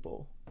 of the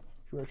people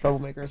who are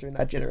troublemakers are in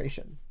that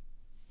generation.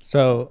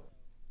 So,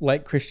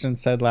 like Christian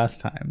said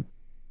last time,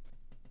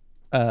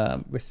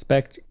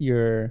 respect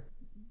your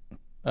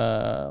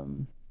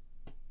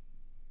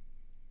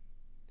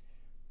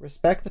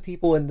respect the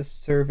people in the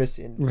service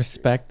industry.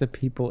 Respect the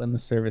people in the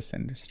service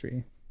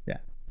industry. Yeah.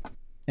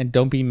 And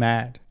don't be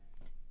mad.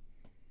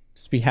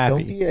 Just be happy.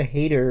 Don't be a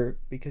hater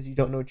because you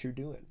don't know what you're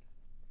doing.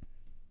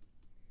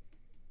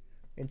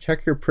 And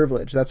check your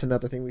privilege. That's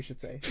another thing we should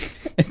say.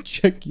 And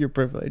check your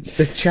privilege.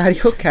 The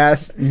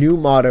Chatio new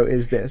motto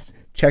is this: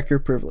 check your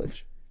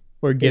privilege.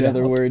 Or get In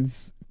other out.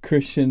 words,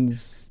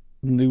 Christian's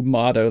new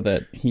motto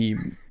that he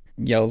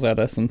yells at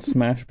us in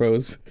Smash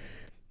Bros.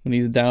 When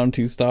he's down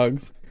 2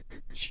 stogs.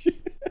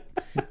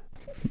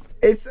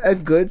 It's a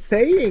good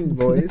saying, I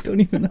boys. don't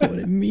even know what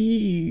it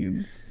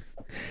means.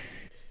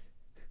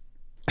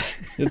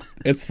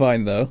 It's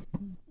fine, though.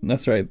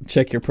 That's right.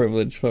 Check your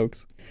privilege,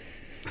 folks.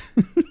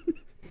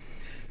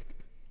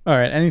 All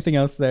right. Anything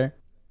else there?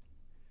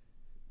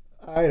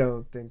 I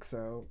don't think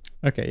so.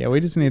 Okay. Yeah,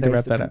 we just need to Nice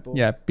wrap to that up. people.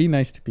 Yeah, be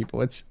nice to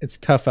people. It's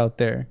tough out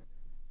there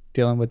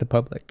dealing with the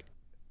public.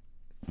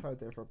 It's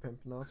hard there for a pimp.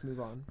 Now let's move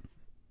on.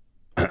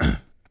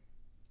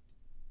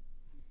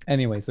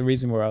 Anyways, the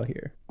reason we're all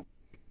here.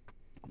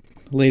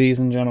 Ladies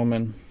and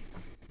gentlemen,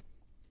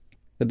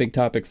 the big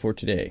topic for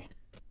today.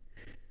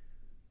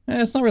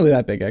 It's not really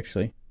that big,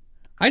 actually.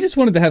 I just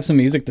wanted to have some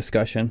music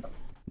discussion.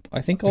 I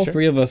think all Sure.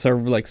 3 of us are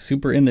like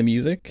super into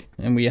music,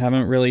 and we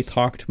haven't really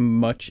talked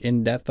much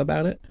in depth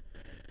about it.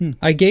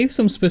 I gave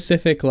some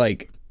specific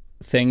like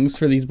things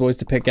for these boys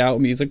to pick out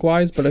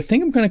music-wise, but I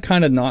think I'm gonna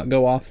kind of not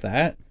go off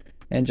that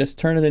and just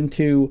turn it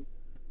into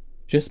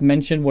just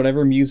mention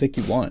whatever music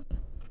you want.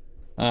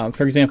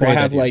 For example, Great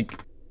I have idea.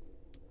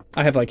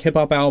 like hip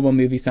hop album,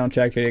 movie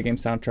soundtrack, video game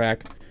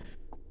soundtrack.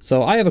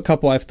 So I have a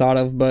couple I've thought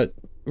of, but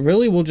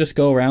really we'll just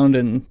go around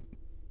and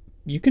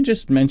you can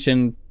just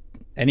mention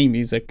any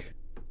music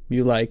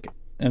you like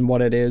and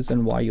what it is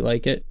and why you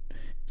like it.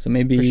 So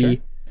maybe For sure.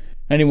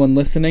 anyone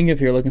listening, if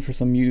you're looking for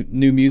some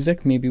new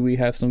music, maybe we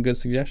have some good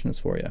suggestions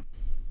for you.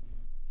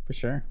 For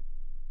sure.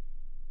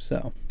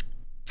 So,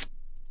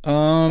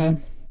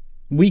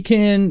 we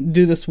can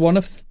do this one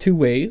of 2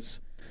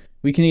 ways.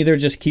 We can either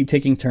just keep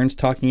taking turns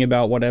talking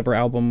about whatever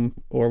album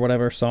or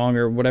whatever song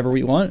or whatever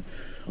we want,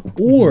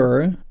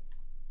 or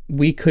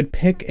we could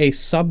pick a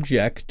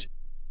subject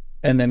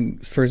and then,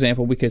 for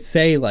example, we could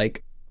say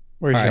like,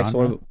 Or all right, genre.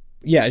 so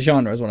yeah,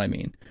 genre is what I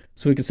mean.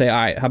 So we could say, all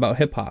right, how about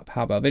hip hop?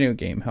 How about video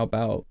game? How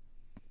about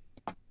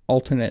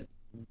alternate?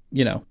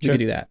 We Sure. could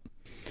do that.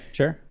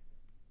 Sure.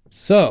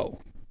 So,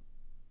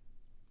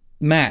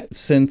 Matt,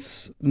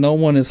 since no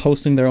one is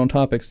hosting their own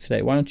topics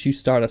today, why don't you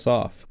start us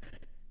off?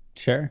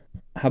 Sure.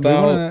 How Do we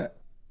about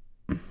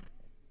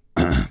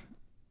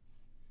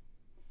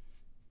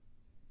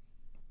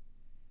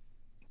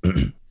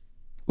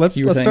let's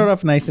You were start saying?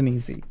 off nice and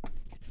easy.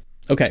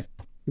 okay?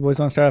 You boys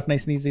want to start off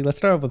nice and easy? Let's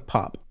start off with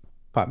pop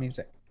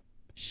music.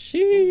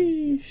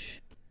 Sheesh.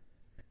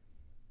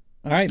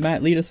 All right,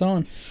 Matt, lead us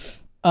on.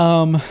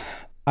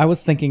 I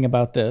was thinking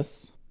about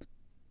this.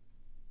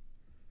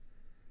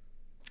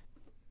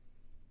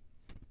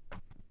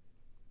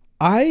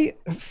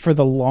 For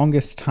the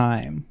longest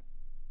time,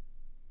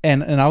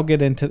 and I'll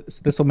get into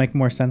this will make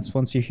more sense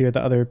once you hear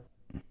the other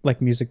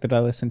like music that I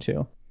listen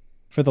to.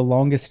 For the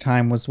longest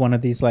time was one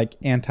of these like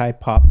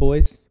anti-pop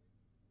boys.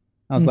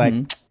 I was like,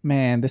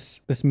 man,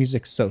 this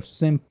music's so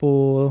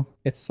simple.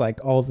 It's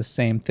like all the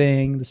same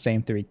thing, the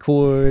same 3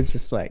 chords.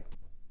 It's like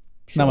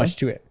not much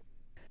to it.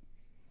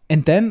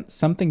 And then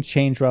something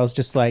changed where I was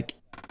just like,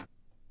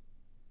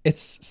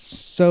 it's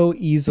so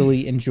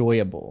easily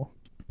enjoyable.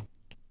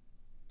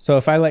 So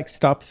if I like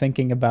stop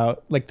thinking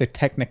about like the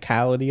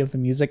technicality of the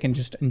music and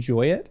just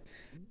enjoy it,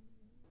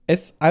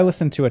 I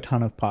listen to a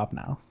ton of pop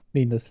now,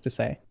 needless to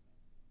say.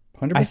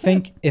 100%. I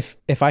think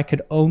if I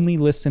could only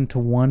listen to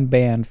one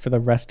band for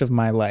the rest of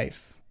my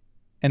life,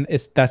 and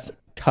that's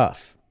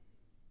tough,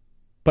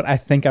 but I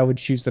think I would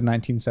choose the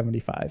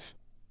 1975.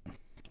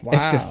 Wow.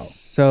 It's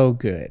just so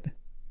good.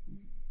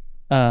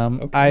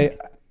 Okay.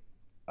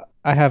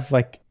 I have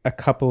like a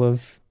couple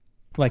of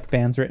like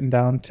bands written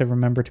down to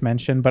remember to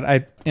mention,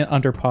 but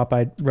under pop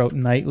I wrote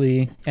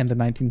Nightly and the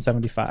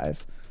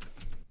 1975.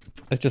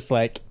 It's just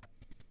like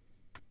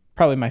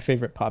probably my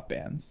favorite pop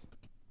bands.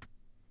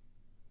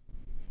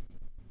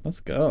 Let's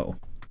go.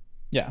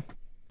 Yeah.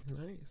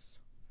 Nice.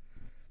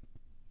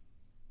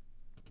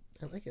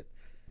 I like it.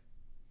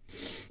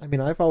 I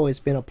mean, I've always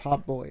been a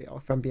pop boy,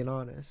 if I'm being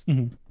honest.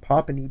 Mhm.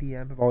 Pop and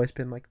EDM have always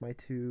been like my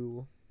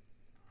 2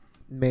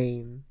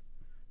 main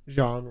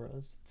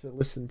genres to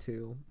listen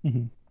to.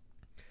 Mhm.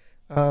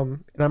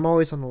 And I'm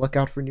always on the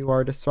lookout for new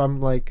artists, so I'm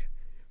like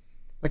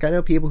I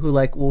know people who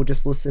like will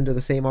just listen to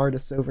the same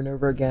artists over and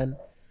over again,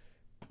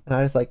 and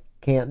I just like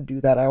can't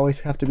do that. I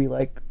always have to be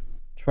like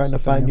trying to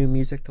Something find new. new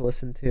music to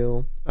listen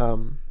to.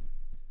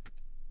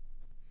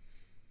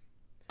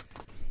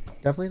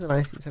 Definitely the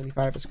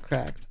 1975 is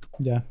cracked.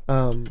 Yeah.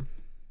 Trying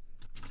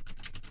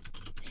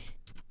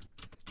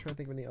to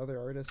think of any other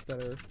artists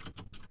that are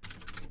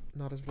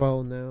not as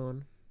well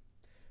known.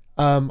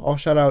 I'll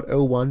shout out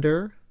Oh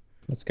Wonder.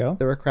 Let's go.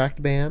 They're a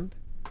cracked band.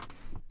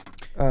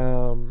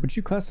 Would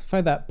you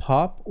classify that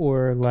pop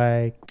or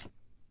like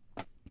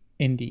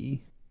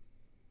indie?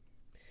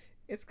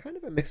 It's kind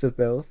of a mix of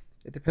both.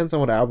 It depends on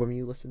what album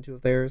you listen to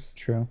of theirs.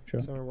 True.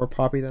 Some are more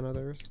poppy than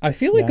others. I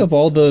feel like Yeah. of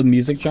all the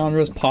music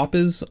genres, pop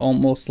is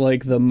almost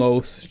like the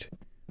most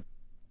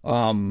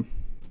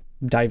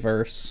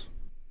diverse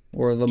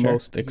or the Sure.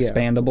 most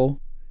expandable.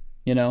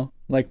 you know?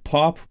 Like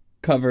pop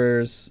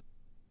covers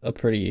a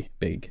pretty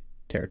big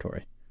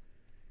territory.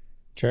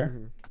 Sure.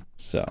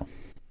 So,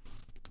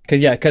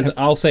 because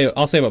I'll say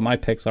what my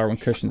picks are when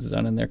Christian's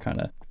done, and they're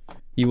kind of,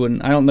 you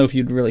wouldn't. I don't know if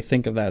you'd really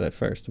think of that at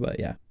first, but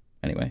yeah.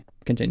 Anyway,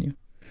 continue.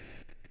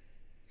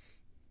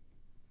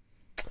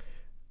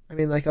 I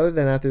mean, like, other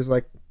than that, there's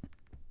like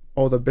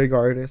all the big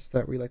artists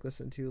that we like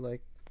listen to.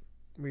 Like,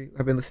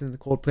 I've been listening to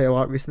Coldplay a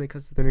lot recently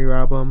because of their new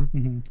album.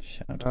 Mm-hmm.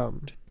 Shout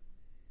out.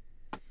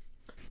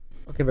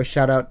 I'll give a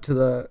shout out to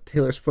the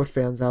Taylor Swift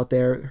fans out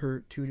there.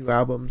 Her 2 new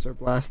albums are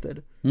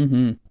blasted.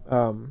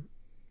 Mm-hmm.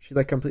 She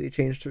like completely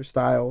changed her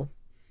style.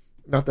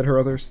 Not that her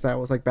other style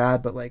was like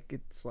bad, but like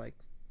it's like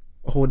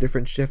a whole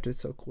different shift.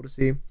 It's so cool to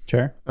see.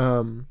 Sure.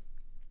 But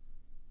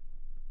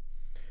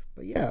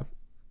yeah,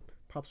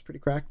 pop's pretty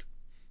cracked.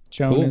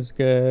 Joan Cool. is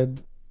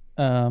good.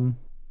 Have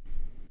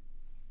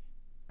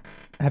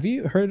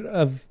you heard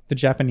of the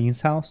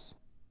Japanese House?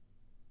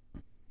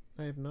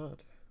 I have not.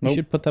 You Nope.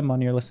 should put them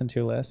on your listen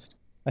to list.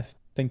 I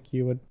think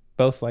you would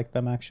both like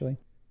them, actually.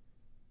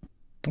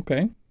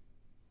 Okay.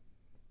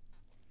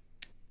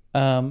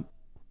 Oh,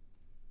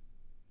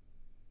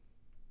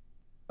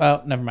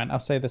 never mind. I'll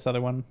say this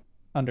other one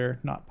under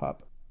not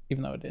pop,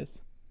 even though it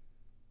is.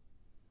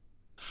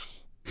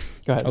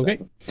 Go ahead. Okay.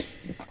 Zach.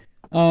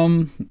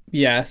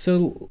 Yeah,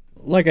 so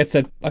like I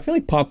said, I feel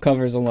like pop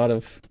covers a lot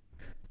of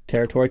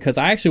territory because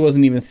I actually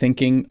wasn't even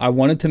thinking. I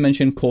wanted to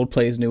mention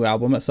Coldplay's new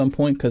album at some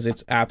point because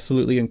it's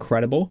absolutely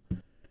incredible.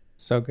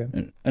 So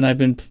good. And I've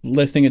been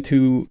listening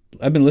to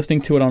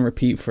it on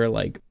repeat for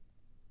like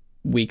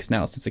weeks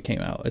now since it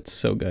came out. It's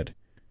so good.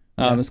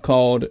 Yeah. It's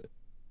called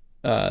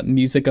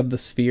Music of the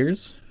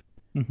Spheres.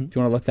 Mm-hmm. If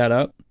you want to look that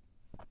up.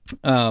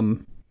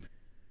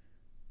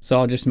 So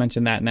I'll just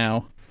mention that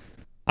now.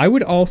 I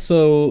would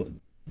also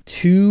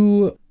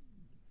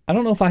I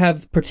don't know if I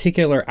have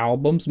particular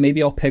albums.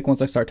 Maybe I'll pick once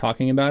I start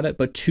talking about it.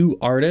 But 2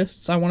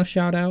 artists I want to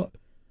shout out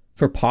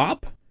for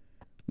pop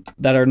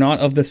that are not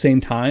of the same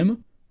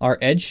time are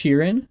Ed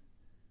Sheeran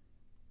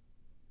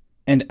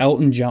and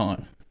Elton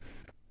John.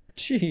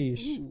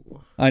 Sheesh.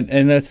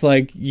 And that's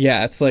like,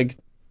 yeah, it's like,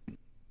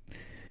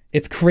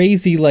 it's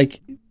crazy.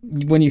 Like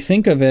when you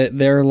think of it,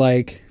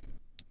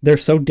 they're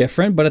so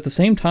different, but at the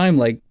same time,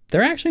 like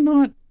they're actually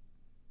not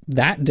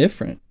that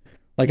different.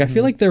 Like I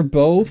feel like they're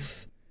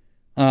both,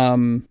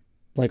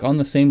 like on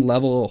the same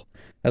level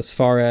as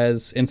far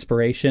as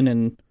inspiration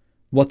and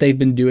what they've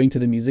been doing to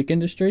the music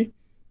industry.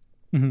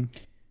 Mm-hmm.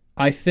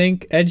 I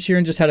think Ed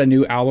Sheeran just had a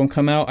new album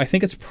come out. I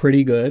think it's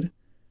pretty good.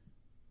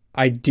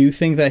 I do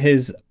think that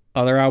his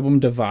other album,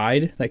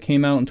 Divide, that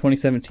came out in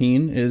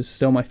 2017, is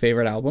still my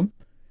favorite album.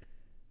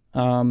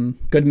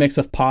 Good mix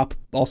of pop,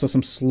 also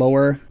some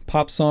slower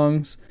pop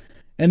songs.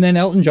 And then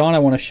Elton John, I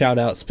want to shout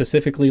out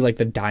specifically like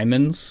the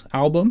Diamonds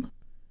album.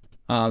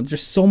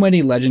 There's so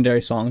many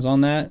legendary songs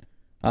on that.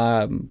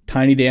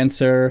 Tiny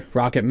Dancer,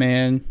 Rocket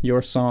Man,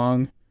 Your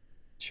Song.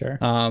 Sure.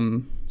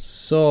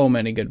 So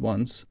many good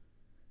ones.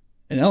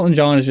 And Elton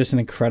John is just an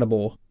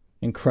incredible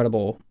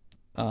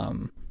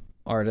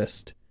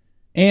artist.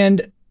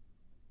 And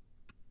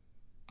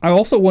I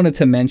also wanted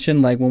to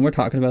mention, like, when we're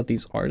talking about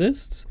these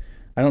artists,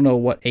 I don't know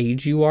what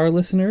age you are,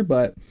 listener,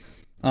 but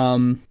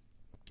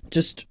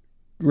just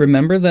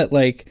remember that,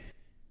 like,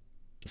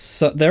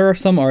 there are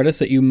some artists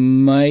that you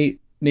might,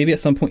 maybe at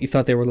some point you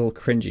thought they were a little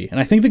cringy. And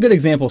I think the good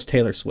example is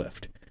Taylor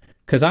Swift.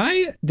 Because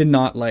I did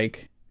not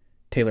like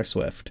Taylor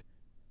Swift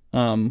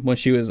when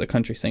she was a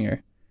country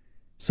singer.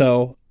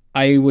 So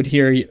I would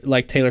hear,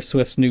 like, Taylor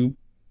Swift's new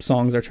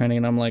songs are trending,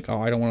 and I'm like,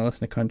 oh, I don't want to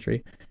listen to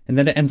country. And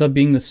then it ends up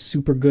being this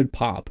super good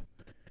pop.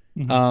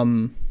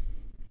 Mm-hmm.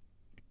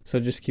 So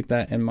just keep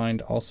that in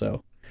mind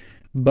also.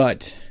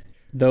 But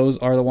those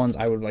are the ones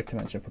I would like to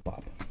mention for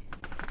pop.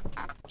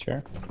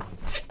 Sure.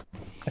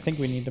 I think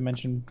we need to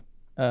mention.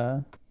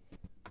 Do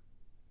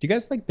you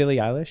guys like Billie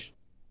Eilish?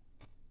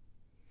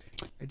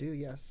 I do,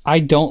 yes. I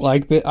don't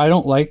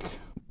like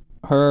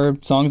her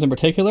songs in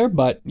particular,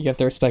 but you have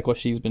to respect what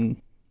she's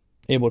been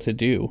able to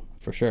do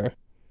for sure.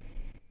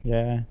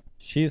 Yeah,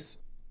 she's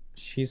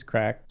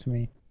cracked to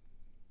me.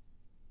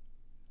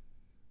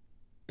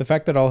 The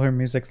fact that all her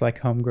music's like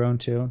homegrown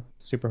too,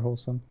 super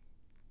wholesome.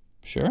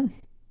 Sure.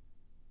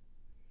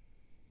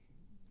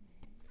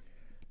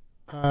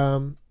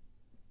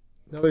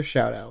 Another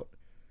shout out.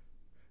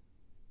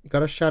 You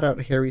gotta shout out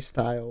Harry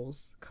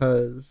Styles,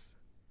 cause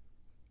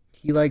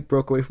he like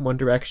broke away from One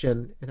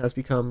Direction and has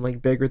become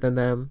like bigger than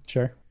them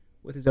Sure.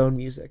 with his own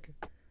music,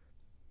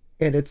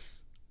 and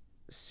it's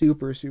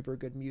super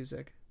good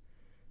music.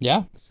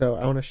 Yeah. So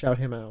I want to shout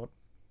him out.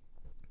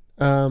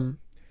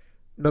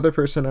 Another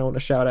person I want to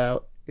shout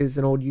out is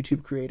an old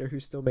YouTube creator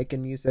who's still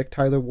making music,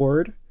 Tyler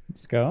Ward.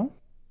 Let's go.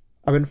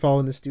 I've been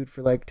following this dude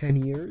for like 10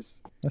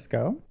 years. Let's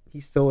go. He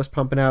still was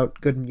pumping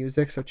out good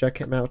music, so check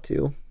him out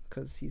too,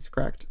 because he's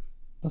cracked.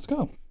 Let's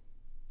go.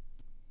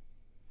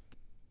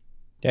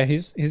 Yeah,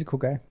 he's a cool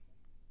guy.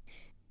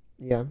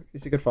 Yeah,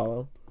 he's a good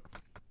follow.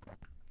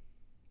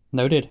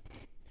 Noted.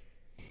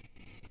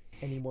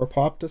 Any more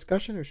pop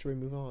discussion, or should we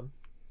move on?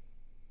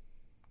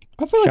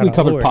 I feel like Shout we out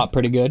covered Lord. pop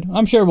pretty good.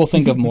 I'm sure we'll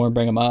think of more and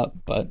bring them up,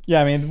 but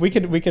Yeah, I mean, we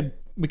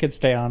could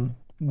stay on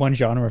one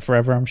genre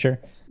forever, I'm sure.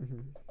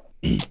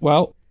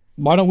 well,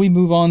 why don't we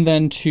move on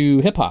then to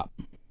hip hop?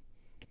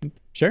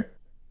 Sure.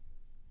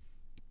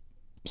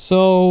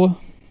 So,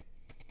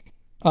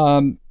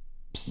 Matt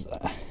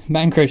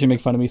and Christian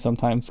make fun of me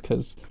sometimes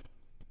because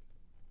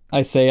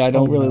I say I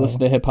don't really no. listen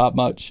to hip hop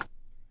much,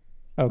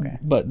 Okay.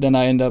 but then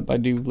I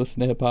do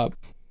listen to hip hop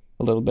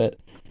a little bit.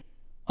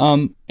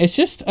 It's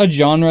just a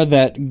genre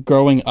that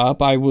growing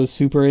up I was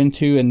super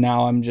into, and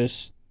now I'm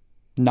just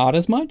not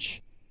as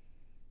much.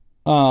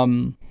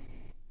 But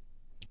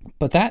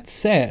that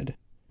said,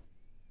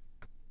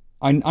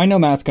 I know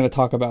Matt's gonna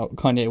talk about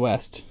Kanye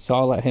West, so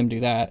I'll let him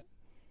do that.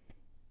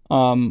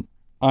 I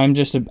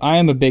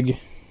am a big.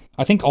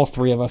 I think all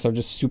three of us are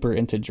just super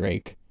into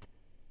Drake.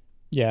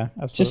 Yeah,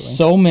 absolutely. Just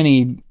so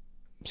many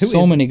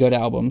isn't? good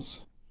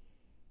albums.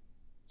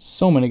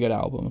 So many good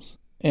albums.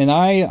 And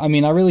I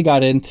mean, I really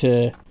got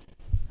into,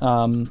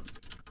 I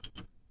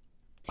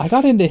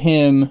got into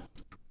him.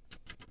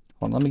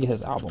 Hold on, let me get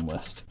his album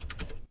list.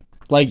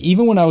 Like,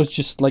 even when I was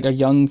just like a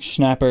young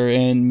schnapper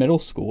in middle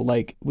school,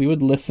 like we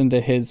would listen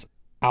to his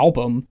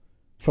album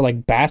for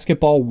like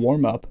basketball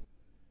warm up,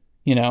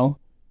 you know?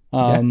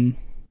 I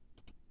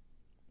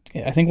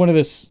think one of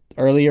his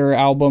earlier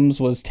albums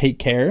was Take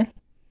Care,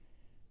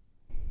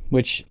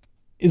 which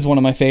is one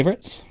of my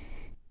favorites.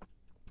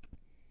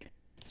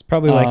 It's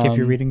probably like if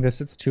you're reading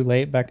this, it's too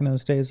late back in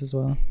those days as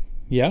well.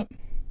 Yep.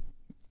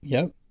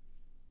 Yeah.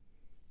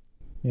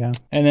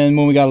 And then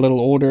when we got a little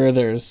older,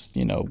 there's,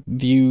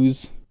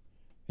 Views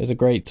is a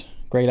great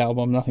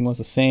album. Nothing Was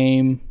the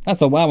Same.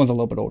 That one's a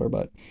little bit older,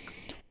 but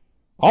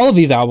all of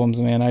these albums,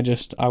 man,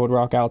 I would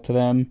rock out to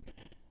them.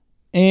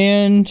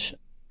 And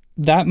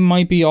that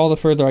might be all the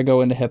further I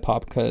go into hip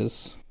hop,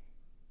 because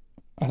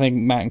I think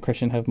Matt and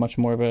Christian have much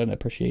more of an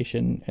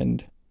appreciation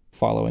and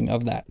following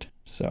of that.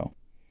 So,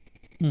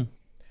 I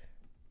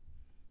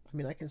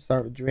mean, I can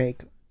start with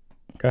Drake.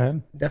 Go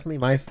ahead.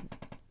 Definitely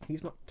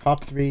he's my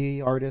top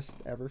 3 artist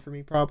ever for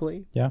me,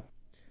 probably. Yeah.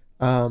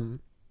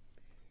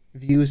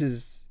 Views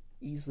is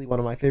easily one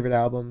of my favorite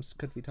albums.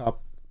 Could be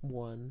top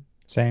 1.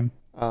 Same.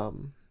 I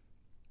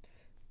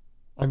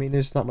mean,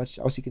 there's not much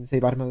else you can say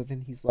about him other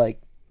than he's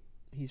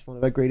one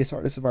of the greatest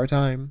artists of our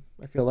time.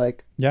 I feel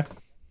like. Yeah.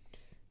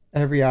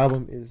 Every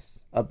album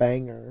is a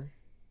banger.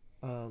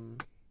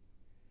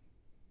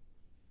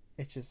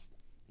 It's just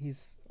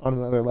he's on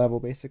another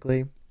level,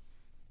 basically.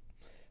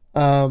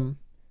 Some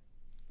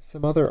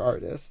other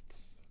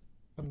artists,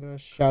 I'm gonna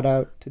shout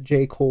out to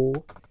J.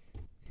 Cole.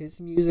 His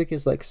music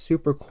is like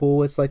super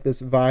cool. It's like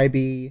this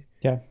vibey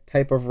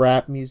type of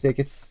rap music.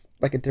 It's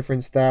like a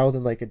different style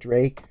than like a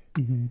Drake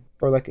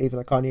or like even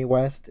a Kanye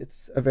West.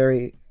 It's a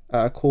very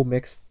cool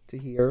mix to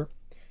hear.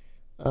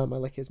 I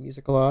like his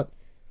music a lot.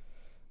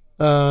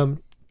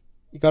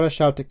 You gotta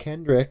shout to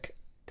Kendrick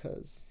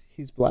because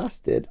he's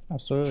blasted.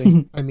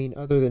 Absolutely. I mean,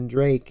 other than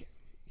Drake,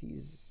 you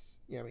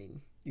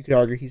could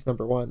argue he's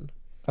number 1.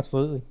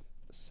 Absolutely.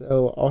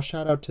 So I'll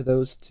shout out to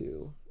those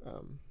two.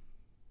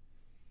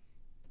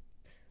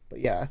 But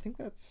yeah, I think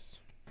that's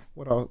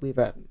what I'll leave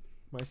at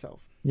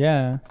myself.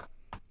 Yeah.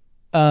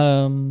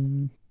 I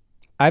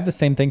have the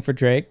same thing for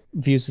Drake.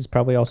 Views is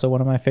probably also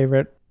one of my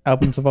favorite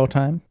albums of all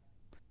time.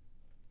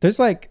 There's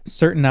like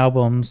certain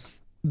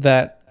albums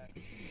that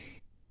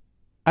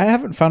I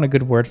haven't found a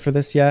good word for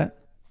this yet,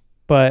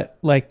 but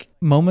like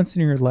moments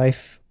in your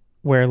life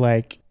where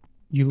like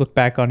you look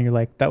back on, you're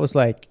like, that was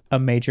like a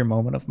major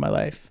moment of my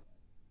life.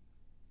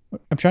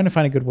 I'm trying to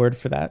find a good word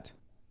for that.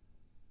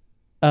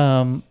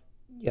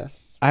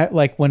 Yes. I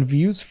like when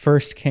Views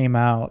first came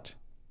out,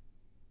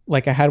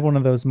 like I had one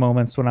of those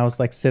moments when I was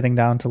like sitting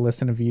down to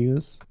listen to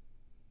Views.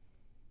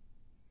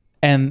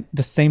 And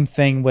the same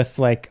thing with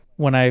like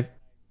when I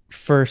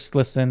first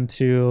listened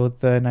to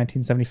the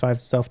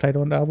 1975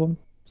 self-titled album,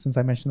 since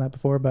I mentioned that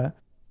before, but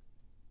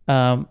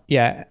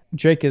yeah,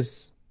 Drake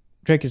is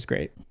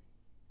great.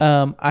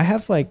 I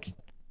have like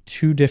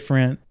 2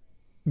 different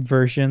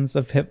versions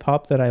of hip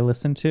hop that I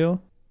listen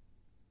to.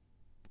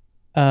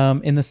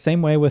 In the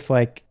same way with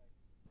like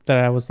that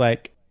I was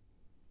like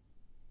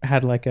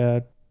had like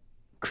a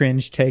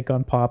cringe take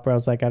on pop where I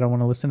was like, I don't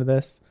want to listen to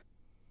this.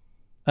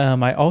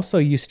 I also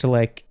used to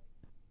like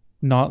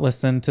not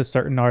listen to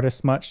certain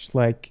artists much,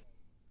 like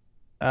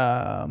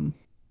so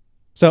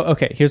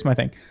okay, here's my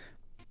thing.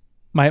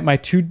 My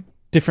 2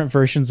 different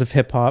versions of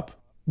hip hop.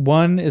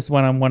 One is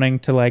when I'm wanting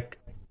to like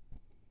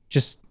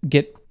just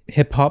get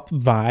hip hop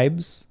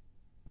vibes.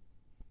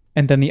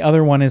 And then the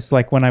other one is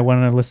like when I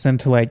want to listen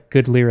to like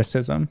good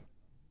lyricism,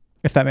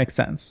 if that makes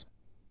sense.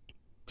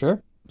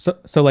 Sure.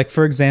 So like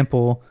for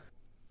example,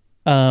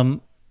 I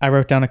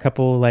wrote down a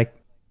couple like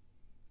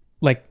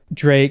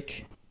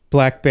Drake,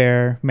 Black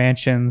Bear,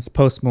 Mansions,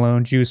 Post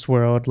Malone, Juice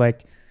WRLD.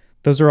 Like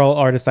those are all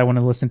artists I want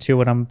to listen to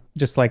when I'm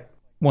just like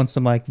want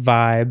some like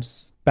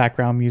vibes,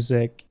 background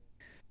music,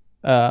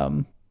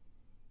 that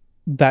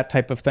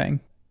type of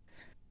thing.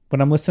 When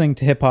I'm listening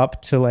to hip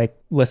hop to like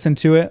listen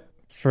to it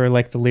for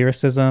like the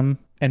lyricism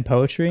and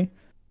poetry,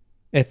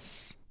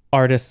 it's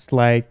artists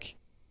like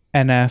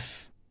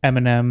NF,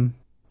 Eminem,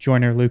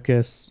 Joyner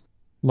Lucas,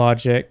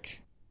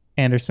 Logic,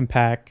 Anderson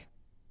 .Paak,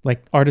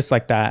 like artists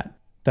like that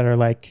are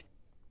like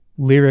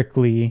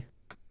lyrically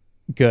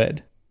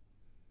good.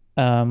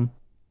 Yeah,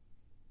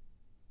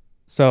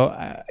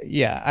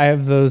 I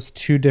have those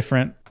two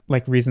different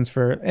like reasons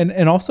for,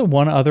 and also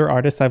one other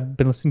artist I've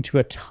been listening to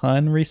a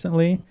ton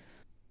recently.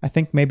 I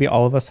think maybe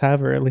all of us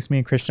have, or at least me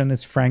and Christian,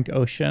 is Frank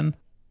Ocean.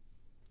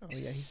 Oh yeah,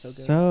 he's so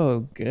good.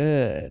 So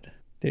good,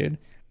 dude.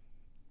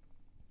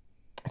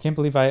 I can't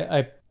believe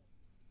I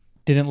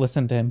didn't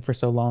listen to him for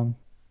so long.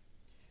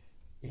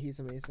 He's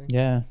amazing.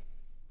 Yeah.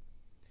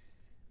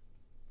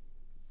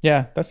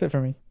 Yeah, that's it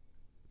for me.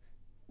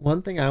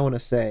 One thing I want to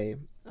say,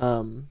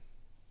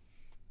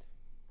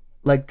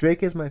 like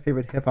Drake is my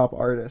favorite hip hop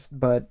artist,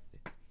 but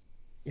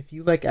if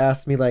you like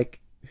ask me like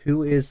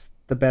who is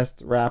the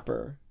best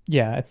rapper,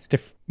 Yeah, it's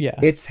different. Yeah.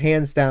 it's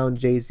hands down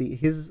Jay-Z.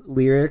 His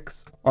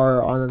lyrics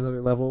are on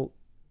another level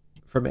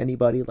from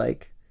anybody.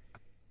 Like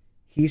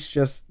he's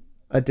just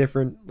a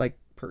different like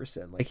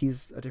person. Like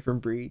he's a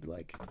different breed.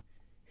 Like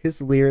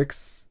his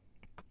lyrics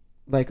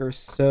like are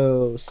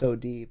so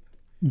deep.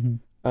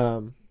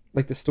 Mm-hmm.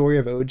 Like the story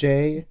of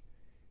OJ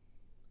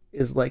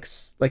is like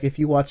if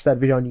you watch that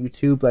video on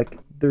YouTube, like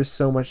there's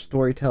so much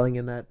storytelling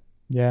in that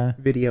Yeah.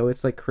 video.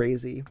 It's like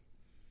crazy.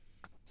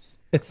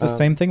 It's the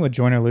same thing with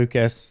Joyner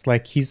Lucas.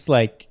 Like he's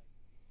like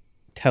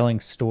telling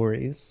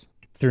stories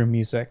through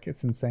music.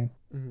 It's insane.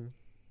 Mm-hmm.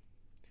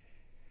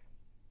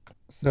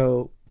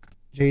 So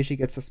Jay-Z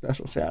gets a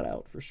special shout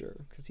out for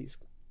sure because he's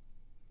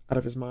out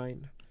of his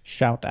mind.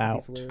 Shout with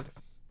out. these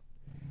lyrics.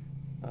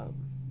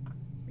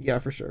 Yeah,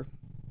 for sure.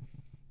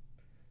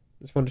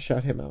 Just wanted to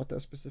shout him out though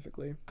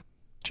specifically.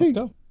 Let's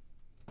go.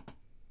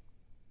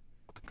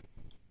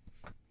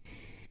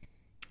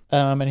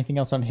 Anything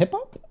else on hip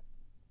hop?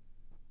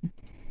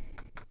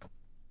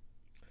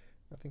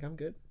 I think I'm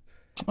good.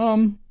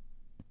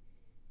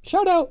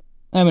 Shout out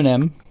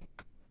Eminem.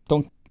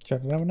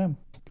 Shout out Eminem.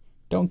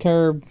 Don't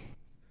care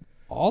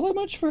all that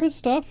much for his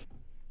stuff,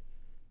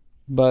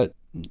 but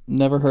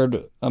never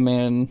heard a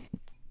man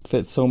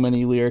fit so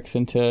many lyrics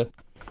into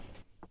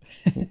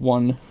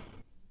one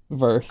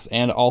verse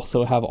and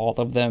also have all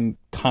of them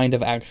kind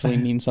of actually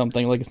mean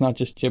something. Like it's not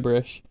just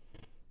gibberish.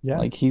 Yeah.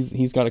 Like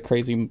he's got a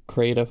crazy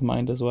creative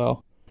mind as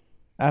well.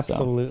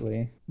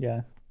 Absolutely.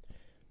 Yeah.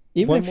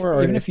 Even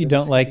Even if you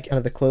don't like kind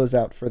of the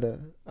closeout for the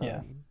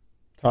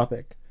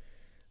topic,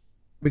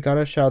 we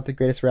gotta shout out the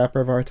greatest rapper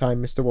of our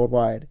time, Mr.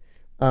 Worldwide.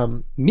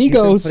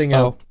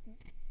 Migos.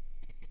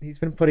 He's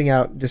been putting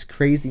out just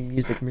crazy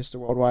music. Mr.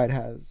 Worldwide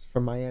has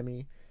from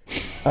Miami.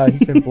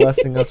 He's been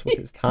blessing us with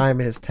his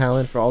time and his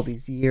talent for all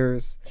these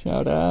years.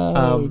 Shout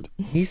out.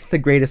 He's the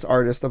greatest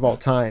artist of all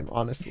time,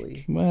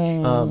 honestly.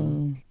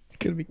 Wow.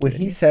 When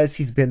he says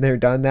he's been there,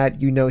 done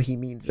that, you know he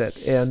means it,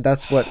 and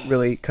that's what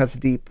really cuts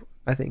deep,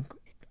 I think,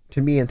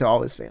 to me and to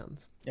all his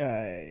fans.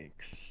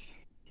 Yikes.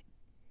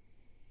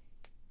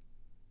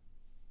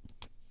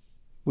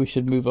 We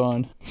should move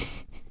on.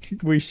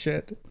 We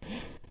should.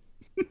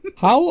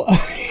 How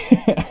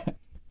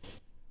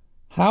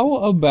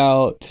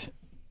about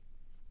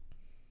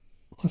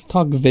let's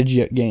talk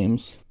video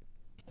games.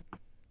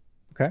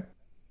 Okay.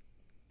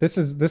 This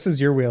is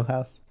your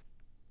wheelhouse.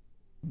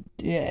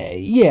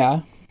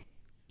 Yeah,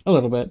 a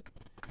little bit.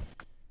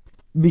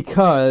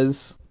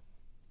 Because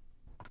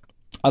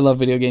I love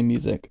video game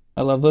music.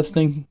 I love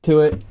listening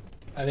to it.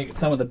 I think it's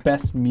some of the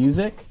best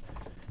music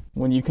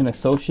when you can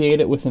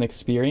associate it with an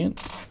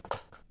experience.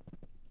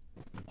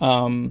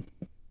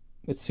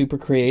 It's super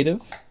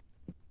creative.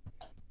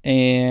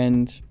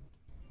 And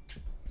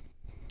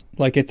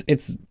like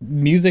it's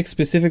music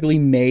specifically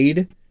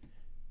made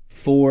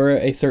for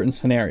a certain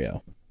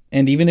scenario.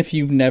 And even if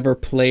you've never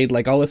played,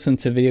 like I'll listen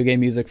to video game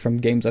music from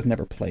games I've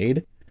never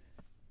played,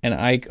 and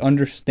I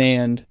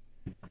understand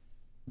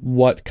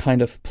what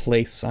kind of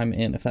place I'm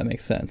in, if that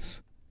makes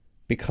sense,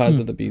 because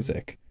of the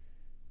music.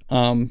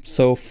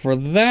 So for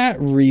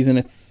that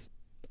reason,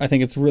 I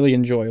think it's really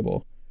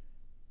enjoyable.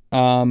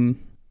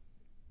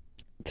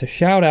 To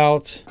shout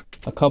out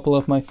a couple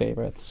of my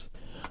favorites,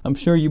 I'm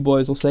sure you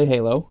boys will say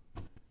Halo,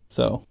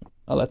 so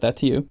I'll let that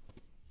to you.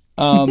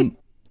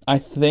 I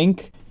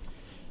think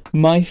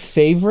my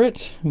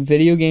favorite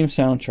video game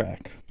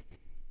soundtrack,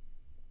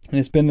 and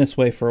it's been this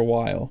way for a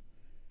while,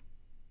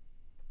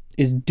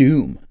 is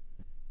Doom.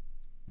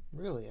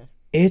 Really?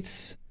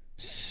 It's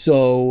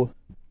so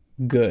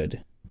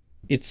good.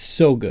 It's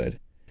so good.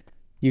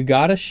 You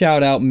gotta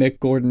shout out Mick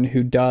Gordon,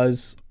 who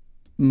does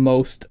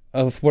most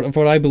of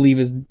what I believe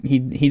is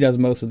he does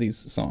most of these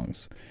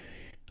songs,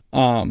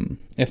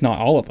 if not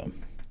all of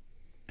them.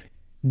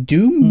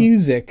 Doom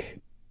music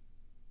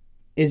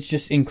is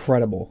just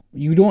incredible.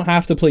 You don't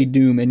have to play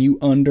Doom and you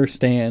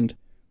understand,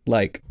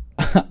 like,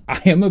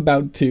 I am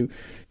about to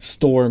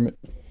storm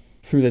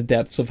through the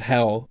depths of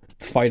hell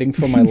fighting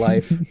for my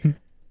life.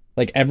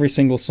 Like, every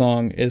single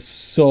song is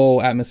so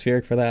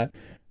atmospheric for that.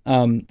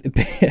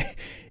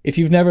 If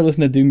you've never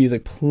listened to Doom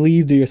music,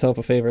 please do yourself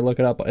a favor, look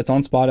it up. It's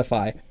on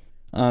Spotify.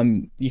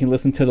 You can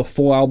listen to the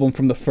full album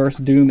from the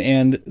first Doom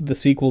and the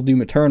sequel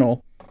Doom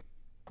Eternal,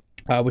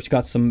 which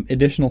got some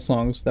additional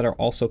songs that are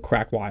also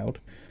crack wild,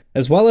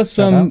 as well as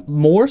some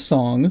more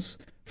songs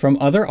from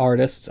other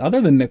artists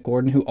other than Mick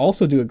Gordon who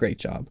also do a great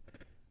job.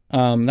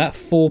 That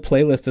full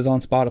playlist is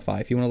on Spotify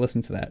if you want to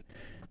listen to that.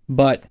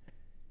 But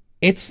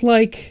it's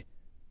like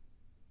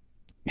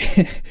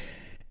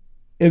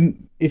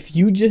if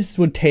you just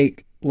would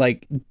take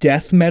like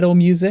death metal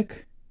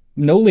music,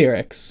 no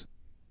lyrics,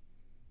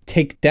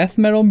 take death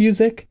metal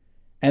music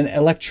and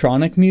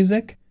electronic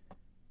music,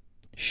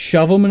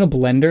 shove them in a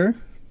blender,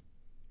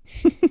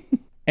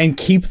 and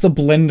keep the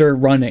blender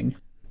running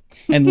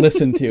and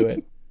listen to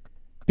it.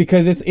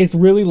 Because it's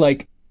really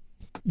like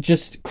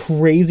just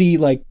crazy,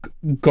 like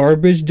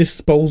garbage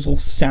disposal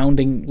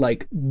sounding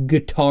like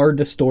guitar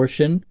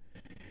distortion.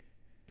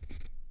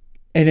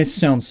 And it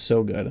sounds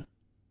so good.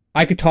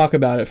 I could talk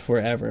about it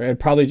forever. I'd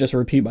probably just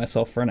repeat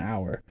myself for an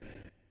hour.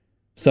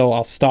 So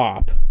I'll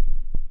stop.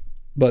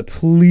 But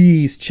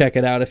please check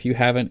it out if you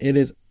haven't. It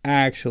is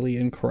actually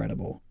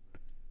incredible.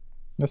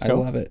 Let's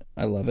go. I love it.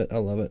 I love it. I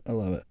love it. I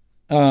love it.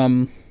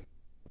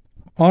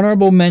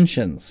 Honorable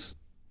mentions.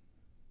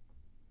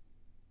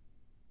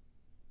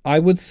 I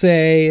would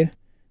say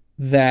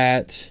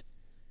that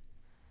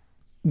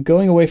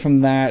going away from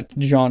that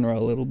genre a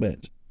little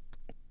bit,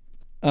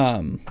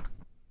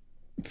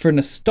 for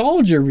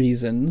nostalgia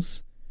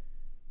reasons,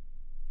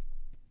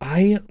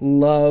 I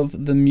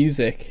love the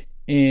music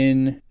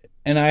in,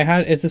 and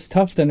it's just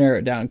tough to narrow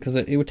it down because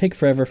it would take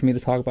forever for me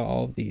to talk about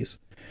all of these.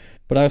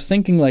 But I was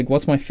thinking, like,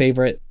 what's my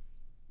favorite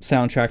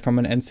soundtrack from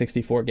an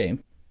N64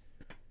 game?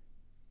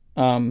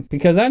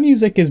 Because that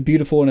music is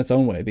beautiful in its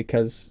own way,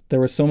 because there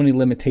were so many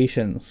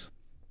limitations.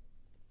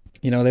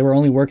 You know, they were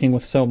only working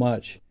with so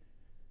much,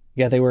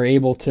 yet they were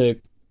able to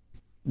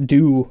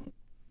do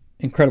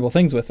incredible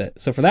things with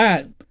it. So for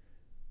that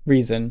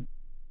reason,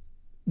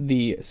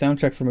 the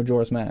soundtrack for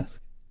Majora's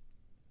Mask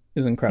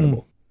is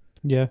incredible.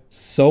 Yeah.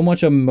 So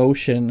much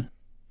emotion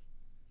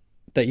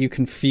that you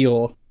can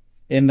feel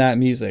in that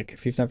music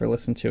if you've never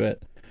listened to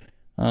it.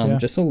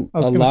 Just a lot of... I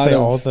was going to say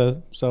all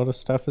the Zelda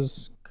stuff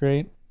is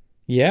great.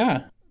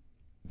 Yeah.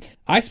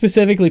 I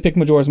specifically picked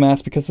Majora's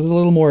Mask because it's a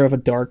little more of a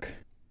dark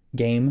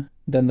game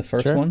than the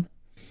first one.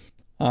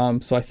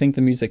 So I think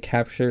the music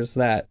captures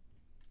that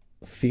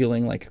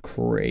feeling like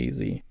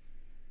crazy.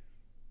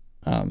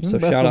 So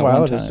Breath shout of out the Wild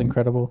one time. is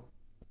incredible.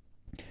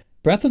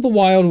 Breath of the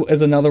Wild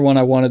is another one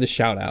I wanted to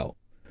shout out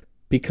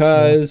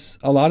because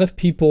a lot of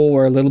people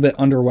were a little bit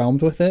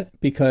underwhelmed with it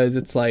because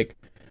it's like,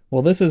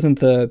 well, this isn't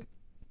the,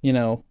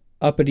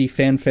 uppity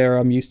fanfare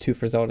I'm used to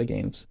for Zelda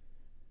games.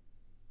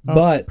 Oh,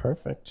 but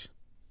perfect.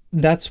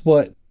 That's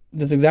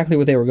exactly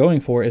what they were going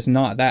for, is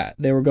not that.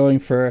 They were going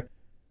for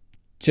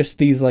just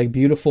these like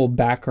beautiful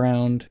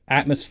background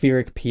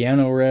atmospheric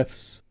piano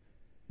riffs.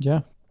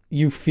 Yeah.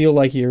 You feel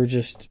like you're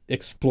just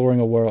exploring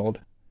a world.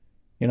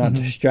 You're not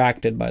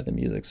distracted by the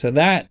music. So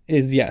that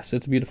is, yes,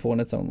 it's beautiful in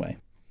its own way.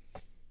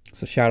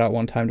 So shout out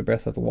one time to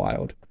Breath of the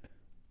Wild.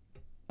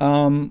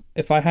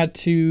 If I had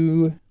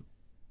to,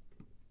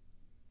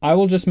 I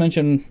will just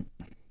mention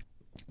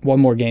one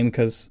more game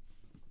because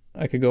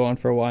I could go on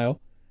for a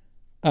while.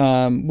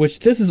 Which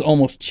this is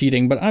almost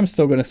cheating, but I'm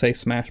still going to say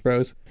Smash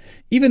Bros.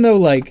 Even though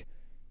like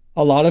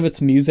a lot of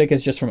its music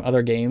is just from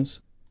other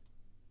games,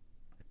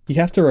 you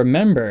have to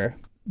remember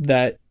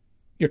that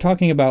you're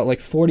talking about like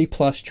 40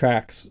 plus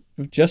tracks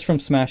just from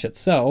Smash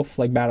itself,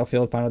 like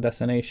Battlefield, Final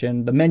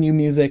Destination. The menu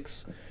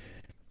musics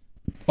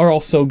are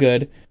all so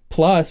good.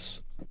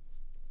 Plus,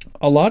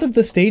 a lot of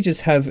the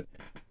stages have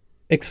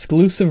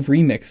exclusive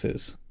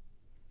remixes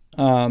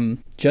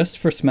just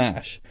for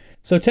Smash.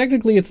 So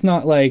technically it's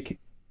not like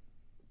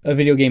a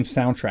video game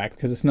soundtrack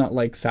because it's not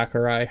like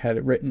Sakurai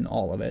had written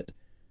all of it.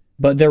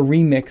 But they're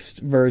remixed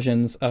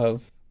versions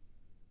of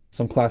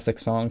some classic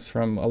songs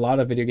from a lot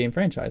of video game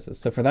franchises.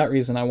 So for that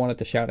reason, I wanted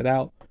to shout it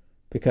out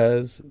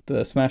because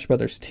the Smash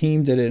Brothers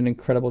team did an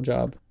incredible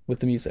job with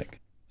the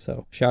music.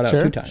 So shout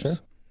out 2 times. Sure.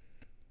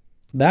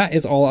 That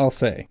is all I'll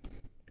say.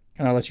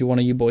 And I'll let one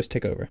of you boys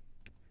take over.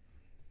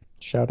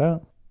 Shout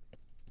out.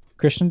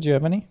 Christian, do you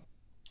have any?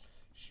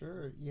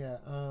 Sure, yeah.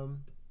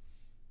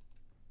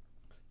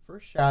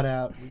 First shout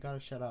out, we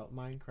gotta shout out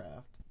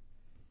Minecraft.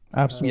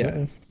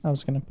 Absolutely. I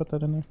was gonna put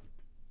that in there.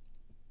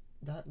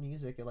 That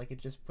music, it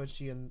just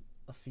puts you in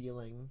a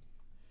feeling.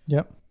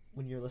 Yep.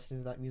 When you're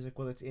listening to that music,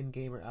 whether it's in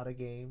game or out of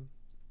game,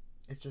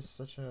 it's just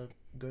such a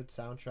good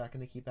soundtrack,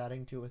 and they keep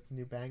adding to it with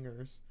new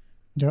bangers.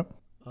 Yep.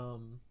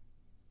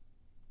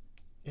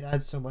 It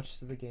adds so much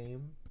to the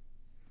game.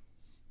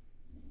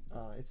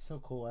 It's so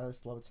cool. I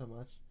just love it so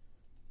much.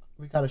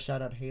 We gotta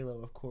shout out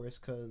Halo, of course,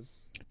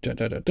 because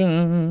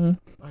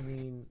I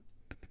mean,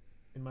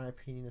 in my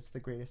opinion, it's the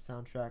greatest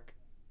soundtrack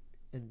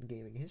in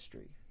gaming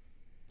history.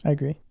 I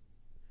agree.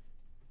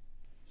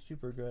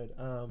 Super good.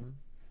 I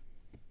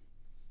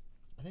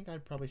think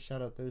I'd probably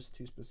shout out those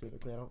two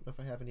specifically. I don't know if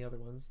I have any other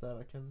ones that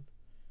I can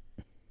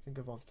think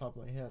of off the top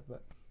of my head,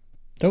 but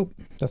dope.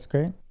 That's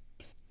great.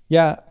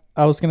 Yeah,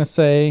 I was gonna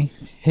say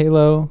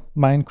Halo,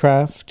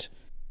 Minecraft,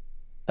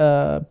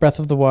 Breath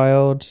of the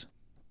Wild,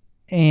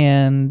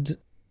 and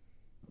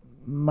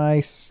my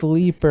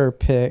sleeper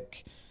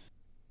pick,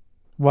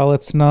 while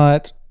it's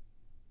not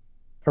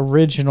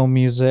original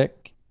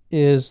music,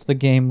 is the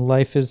game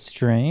Life is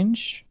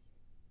Strange.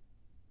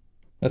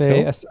 Let's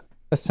They go.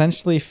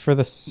 essentially, for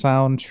the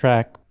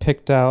soundtrack,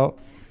 picked out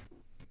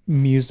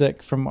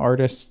music from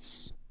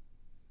artists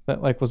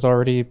that like was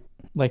already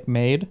like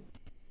made,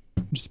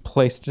 just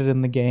placed it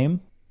in the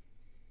game.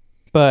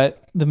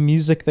 But the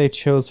music they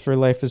chose for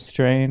Life is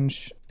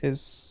Strange is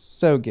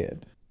so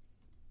good.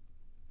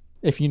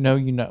 If you know,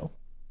 you know.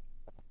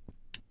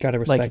 Gotta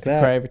Like respect if you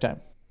that. cry every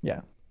time.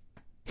 Yeah.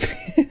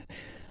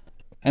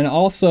 And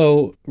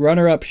also,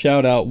 runner-up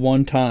shout out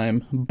one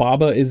time,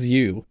 Baba Is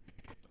You.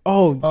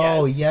 Oh, yes,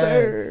 Oh, yes.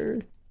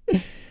 sir.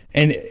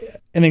 And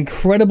an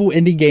incredible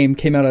indie game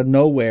came out of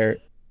nowhere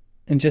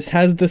and just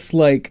has this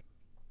like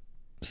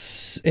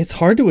it's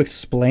hard to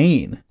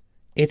explain.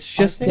 It's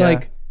just think-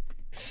 like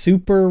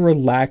super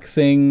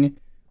relaxing,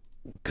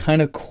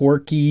 kind of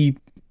quirky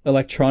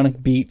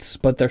electronic beats,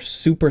 but they're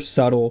super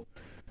subtle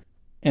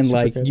and Super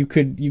like good. you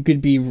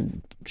could be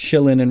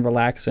chilling and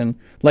relaxing.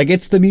 Like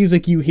it's the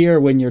music you hear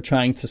when you're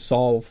trying to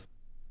solve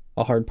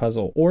a hard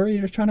puzzle or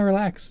you're just trying to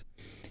relax.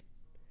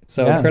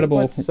 So Yeah. incredible.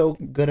 What's so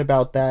good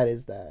about that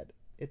is that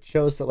it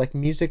shows that like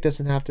music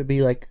doesn't have to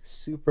be like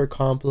super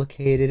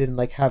complicated and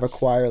like have a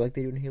choir like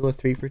they do in Halo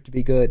 3 for it to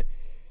be good.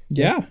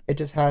 Yeah. It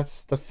just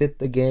has to fit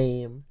the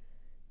game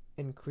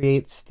and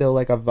create still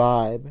like a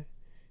vibe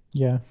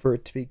Yeah. for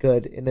it to be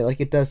good. And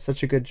it does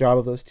such a good job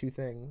of those two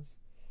things.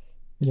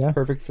 Yeah.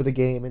 Perfect for the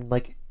game, and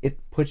like it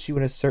puts you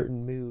in a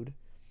certain mood.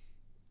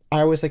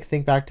 I always like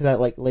think back to that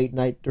like late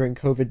night during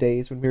COVID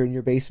days when we were in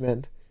your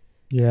basement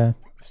Yeah.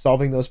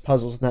 solving those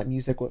puzzles, and that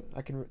music,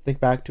 I can think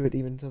back to it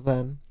even to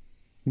then.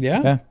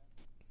 Yeah. Yeah.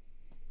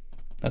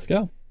 Let's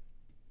go.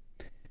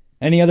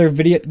 Any other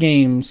video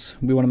games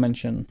we want to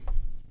mention?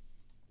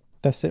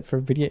 That's it for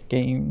video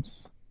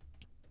games.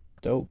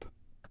 Dope.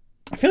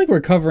 I feel like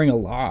we're covering a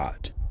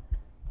lot.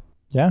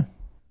 Yeah.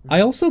 I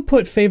also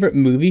put favorite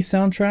movie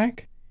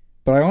soundtrack,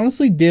 but I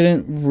honestly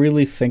didn't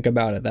really think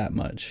about it that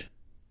much.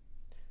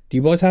 Do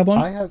you boys have one?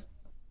 I have,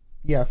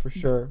 yeah, for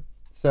sure.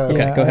 So Okay,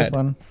 Yeah, go I have ahead.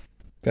 one.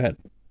 Go ahead.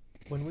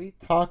 when we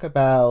talk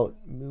about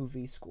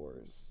movie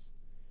scores,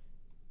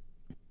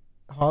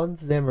 Hans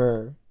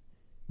Zimmer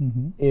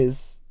Mm-hmm.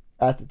 is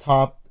at the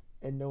top,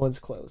 and no one's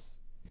close.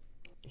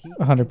 He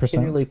 100%.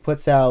 continually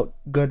puts out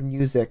good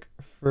music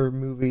for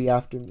movie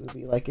after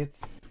movie. Like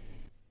it's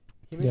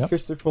him and Yep.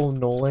 Christopher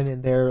Nolan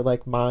and their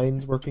like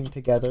minds working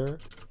together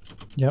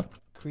Yep.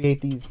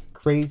 create these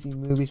crazy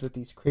movies with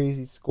these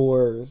crazy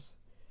scores,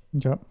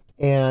 Yep.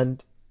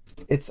 and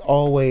it's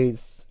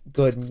always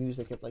good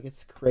music.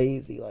 It's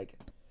crazy. Like,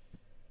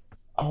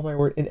 oh my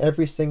word! In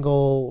every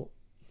single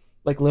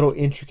like little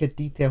intricate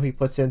detail he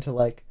puts into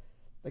like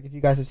if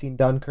you guys have seen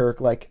Dunkirk,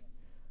 like,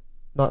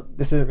 not,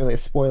 this isn't really a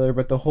spoiler,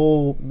 but the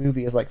whole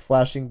movie is like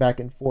flashing back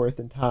and forth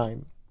in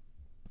time,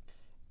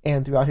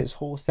 and throughout his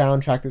whole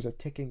soundtrack there's a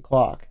ticking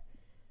clock,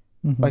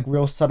 Mm-hmm. like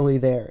real subtly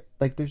there.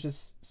 Like there's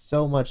just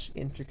so much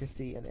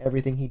intricacy in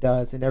everything he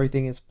does, and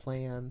everything is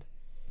planned.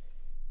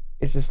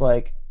 It's just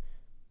like,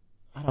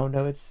 I don't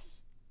know,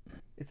 it's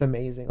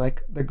amazing.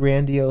 Like the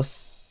grandiose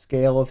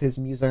scale of his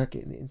music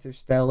in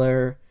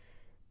Interstellar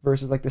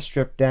versus like the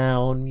stripped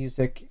down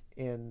music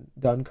in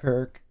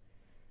Dunkirk.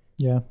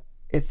 Yeah.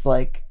 It's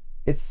like,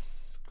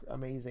 it's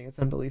amazing. It's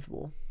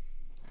unbelievable.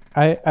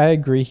 I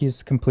agree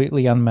he's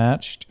completely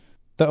unmatched.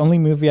 The only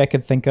movie I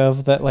could think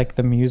of that like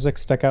the music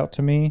stuck out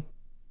to me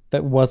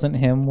that wasn't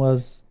him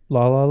was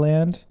La La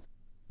Land.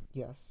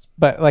 Yes.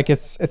 But like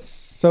it's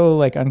so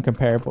like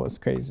uncomparable. It's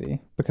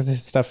crazy because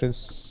his stuff is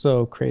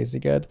so crazy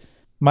good.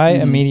 My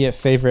immediate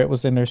favorite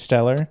was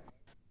Interstellar.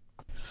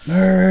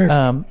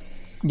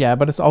 Yeah,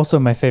 but it's also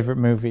my favorite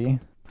movie.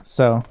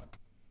 So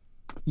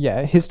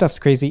yeah, his stuff's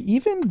crazy.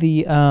 Even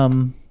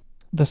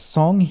the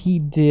song he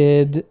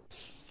did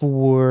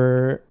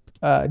for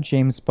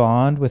James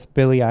Bond with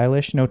Billie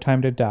Eilish, No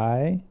Time to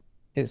Die,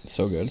 is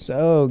So good.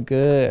 So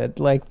good.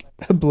 Like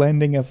a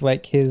blending of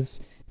like his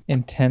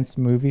intense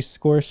movie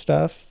score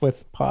stuff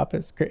with pop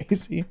is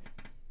crazy.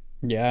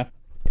 Yeah,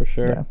 for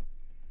sure. Yeah.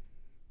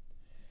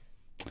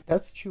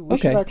 That's true. We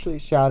should Okay. actually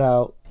shout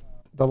out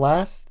the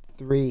last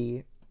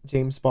 3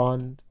 James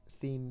Bond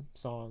theme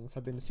songs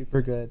have been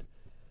super good.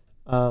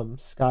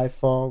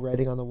 Skyfall,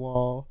 Writing on the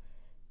Wall,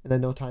 and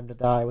then No Time to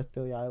Die with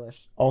Billie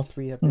Eilish. All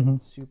 3 have been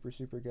super,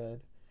 super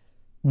good.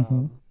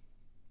 I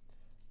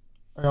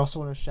also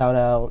want to shout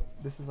out,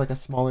 this is like a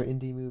smaller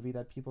indie movie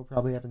that people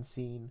probably haven't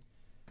seen.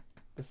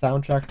 The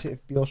soundtrack to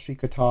If Beale Street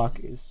Could Talk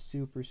is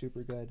super,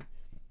 super good.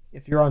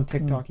 If you're on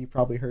TikTok, you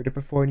probably heard it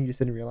before and you just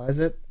didn't realize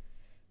it.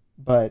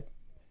 But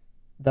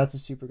that's a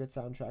super good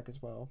soundtrack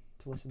as well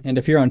to listen to. And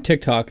if you're on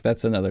TikTok,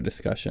 that's another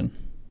discussion.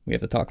 We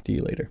have to talk to you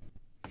later.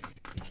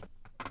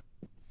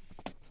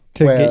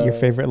 To get your Well-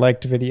 favorite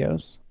liked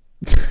videos.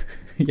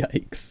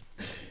 Yikes.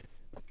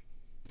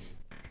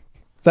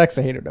 Zach's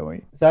a hater, don't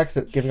we? Zach's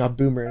giving off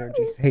boomer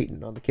energy, he's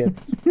hating on the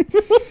kids.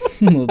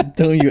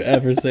 Don't you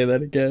ever say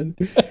that again.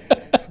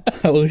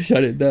 I will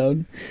shut it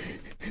down.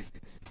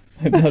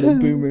 I'm not a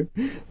boomer.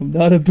 I'm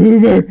not a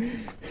boomer.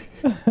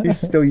 He's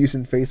still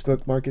using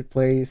Facebook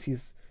Marketplace.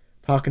 He's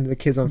talking to the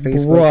kids on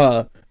Facebook.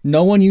 Bruh,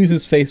 no one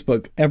uses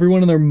Facebook.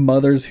 Everyone and their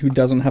mothers who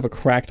doesn't have a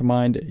cracked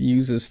mind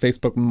uses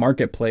Facebook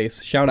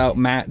Marketplace. Shout out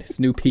Matt, his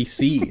new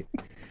PC.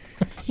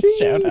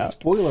 Shout out.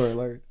 Spoiler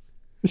alert.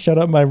 Shout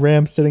out my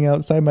Ram sitting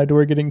outside my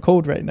door getting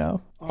cold right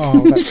now.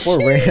 Oh, that poor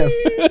Ram.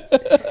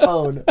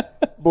 Oh, no.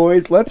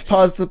 Boys, let's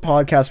pause the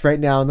podcast right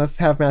now and let's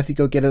have Matthew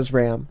go get his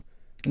Ram.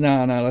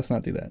 No, let's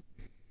not do that.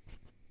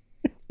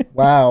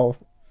 Wow.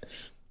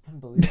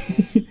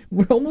 Unbelievable.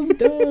 We're almost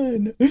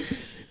done.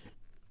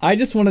 I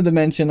just wanted to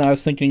mention, I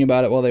was thinking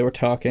about it while they were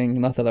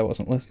talking. Not that I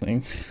wasn't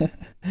listening.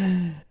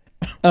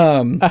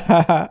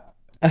 I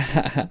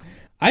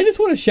just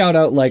want to shout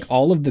out like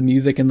all of the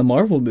music in the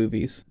Marvel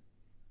movies.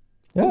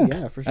 Oh,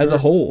 yeah, for sure. As a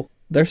whole.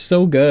 They're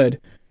so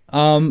good.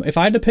 If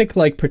I had to pick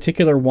like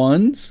particular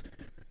ones,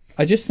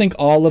 I just think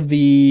all of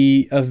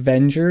the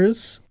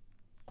Avengers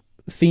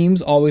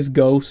themes always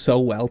go so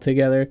well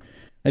together.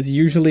 It's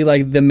usually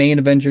like the main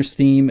Avengers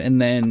theme,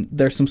 and then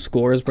there's some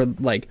scores where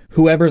like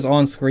whoever's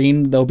on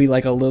screen, there'll be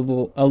like a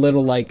little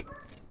like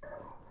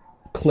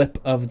clip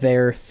of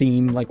their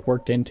theme like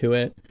worked into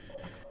it.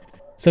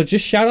 So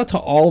just shout out to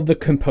all of the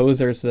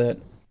composers that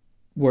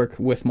work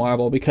with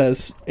Marvel,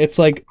 because it's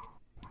like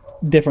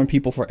different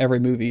people for every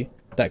movie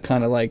that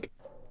kind of like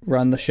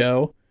run the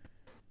show.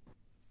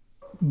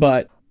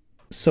 But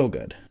so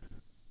good.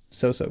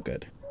 So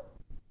good.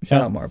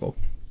 Shout out Marvel.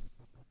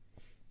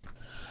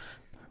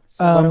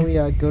 So why don't we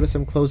go to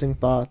some closing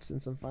thoughts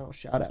and some final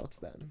shout outs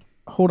then?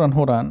 Hold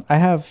on. I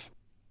have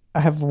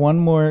one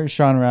more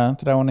genre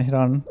that I want to hit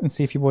on and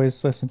see if you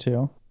boys listen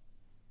to.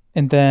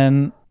 And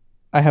then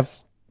I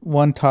have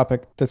one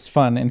topic that's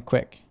fun and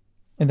quick.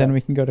 And then we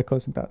can go to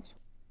closing thoughts.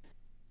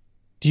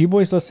 Do you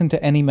boys listen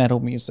to any metal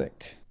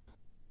music?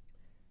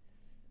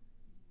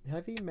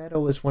 Heavy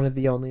metal is one of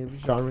the only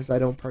genres I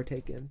don't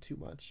partake in too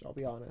much, I'll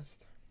be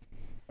honest.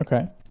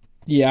 Okay.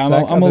 Yeah,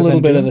 Zach, I'm a other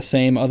little than bit of Doom? the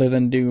same other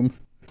than Doom.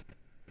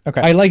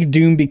 Okay. I like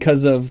Doom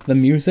because of the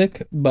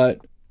music,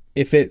 but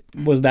if it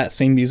was that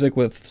same music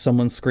with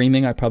someone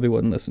screaming, I probably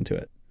wouldn't listen to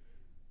it.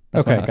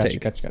 That's my Okay, hot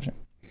take. gotcha.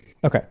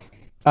 Okay.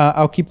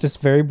 I'll keep this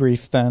very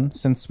brief then,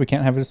 since we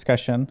can't have a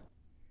discussion.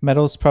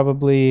 Metal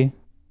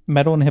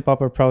and hip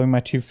hop are probably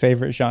my two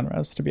favorite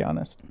genres, to be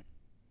honest.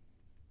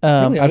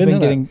 Really? I I've didn't been know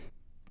getting,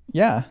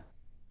 yeah.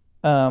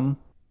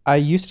 I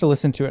used to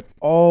listen to it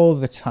all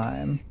the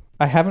time.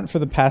 I haven't for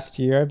the past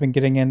year. I've been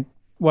getting in.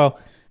 Well,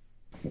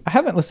 I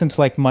haven't listened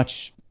to like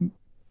much.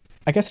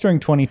 I guess during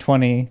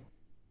 2020,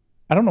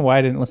 I don't know why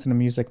I didn't listen to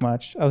music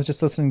much. I was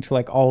just listening to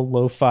like all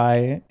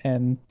lo-fi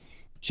and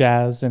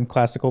jazz and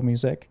classical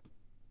music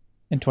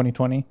in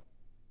 2020.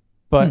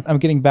 But I'm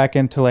getting back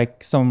into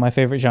like some of my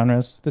favorite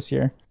genres this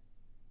year.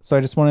 So I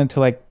just wanted to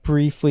like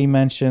briefly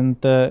mention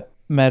the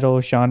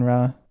metal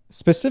genre,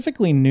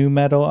 specifically new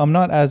metal. I'm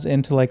not as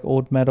into like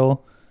old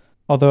metal,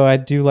 although I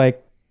do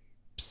like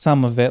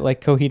some of it. Like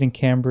Coheed and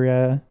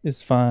Cambria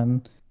is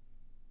fun,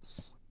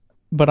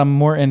 but I'm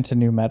more into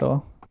new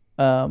metal.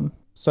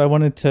 So I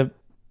wanted to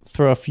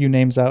throw a few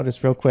names out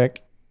just real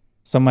quick.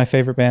 Some of my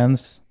favorite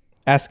bands: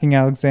 Asking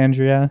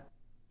Alexandria,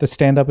 the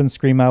Stand Up and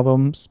Scream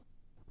albums,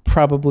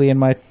 probably in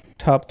my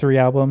top 3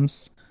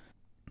 albums.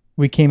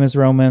 We Came as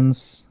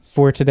Romans,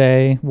 For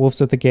Today,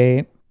 Wolves at the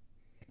Gate,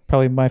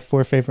 probably my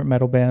 4 favorite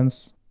metal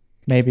bands,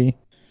 maybe.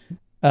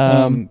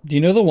 Do you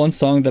know the one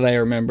song that I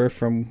remember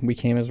from We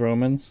Came as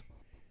Romans?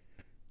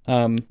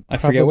 I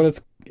forget what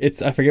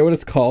I forget what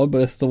it's called,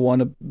 but it's the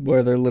one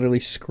where they're literally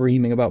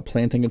screaming about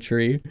planting a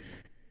tree.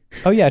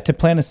 Oh yeah, To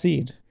Plant a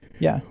Seed.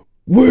 Yeah.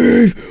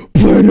 We've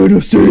planted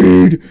a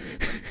seed,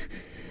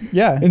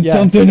 Yeah. and yeah.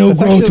 something will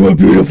That's grow actually- to a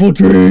beautiful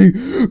tree.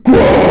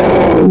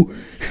 Grow!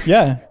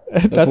 Yeah.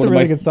 That's one a of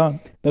really my- good song.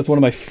 That's one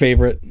of my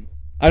favorite.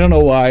 I don't know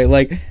why.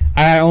 Like,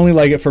 I only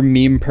like it for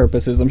meme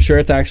purposes. I'm sure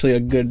it's actually a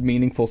good,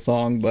 meaningful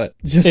song, but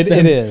just It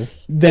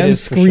is. them It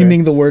is for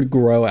screaming the word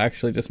 "grow"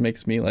 actually just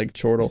makes me like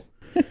chortle.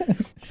 sure.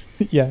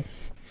 Yeah.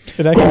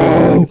 It actually is a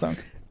really good song.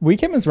 We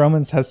Came as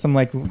Romans has some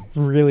like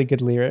really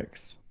good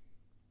lyrics.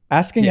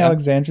 Asking Yeah.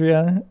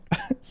 Alexandria.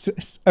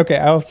 Okay,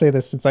 I'll say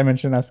this since I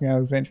mentioned Asking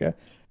Alexandria.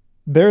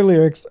 Their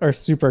lyrics are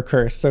super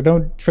cursed, so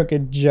don't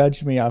freaking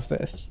judge me off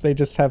this. They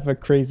just have a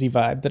crazy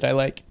vibe that I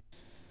like.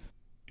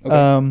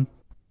 Okay.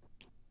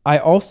 I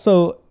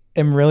also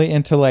am really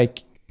into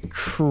like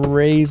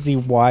crazy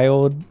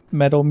wild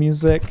metal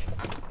music.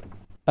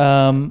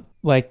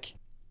 Like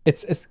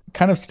it's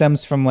kind of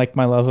stems from like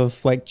my love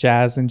of like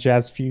jazz and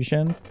jazz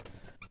fusion,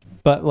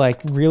 but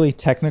like really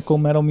technical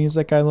metal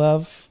music I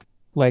love.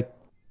 Like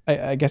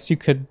I guess you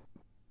could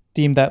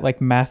deem that like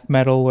math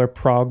metal or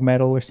prog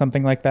metal or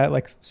something like that.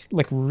 Like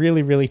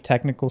really really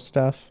technical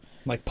stuff.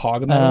 Like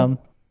Pog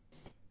metal.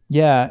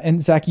 Yeah,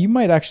 and Zach, you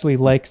might actually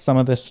like some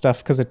of this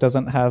stuff because it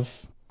doesn't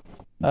have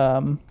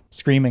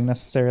screaming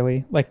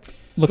necessarily. Like,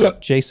 look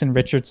up Jason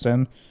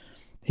Richardson.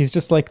 He's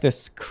just like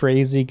this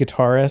crazy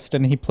guitarist,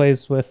 and he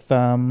plays with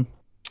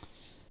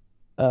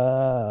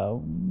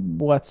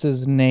what's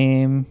his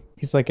name?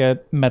 He's like a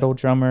metal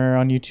drummer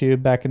on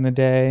YouTube back in the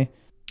day.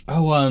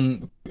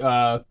 Oh,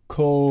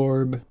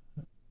 Corb.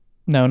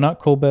 No, not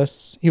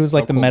Colbus. He was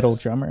like the metal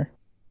Colbus. drummer.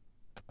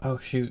 Oh,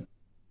 shoot.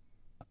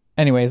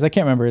 Anyways, I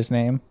can't remember his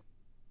name.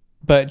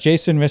 But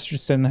Jason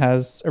Richardson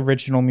has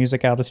original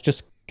music out. It's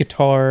just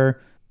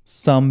guitar,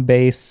 some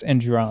bass, and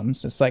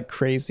drums. It's like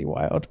crazy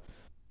wild.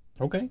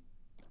 Okay.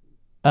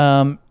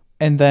 And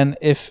then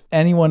if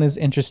anyone is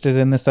interested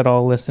in this at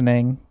all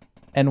listening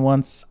and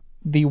wants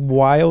the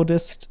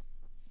wildest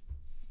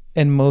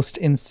and most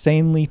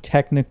insanely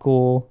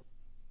technical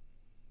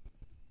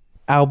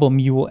album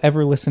you will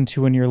ever listen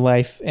to in your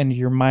life and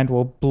your mind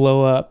will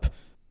blow up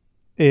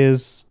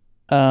is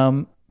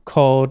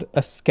called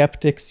A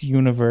Skeptic's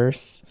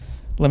Universe.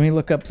 Let me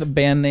look up the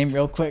band name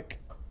real quick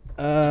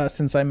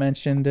since I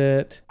mentioned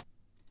it.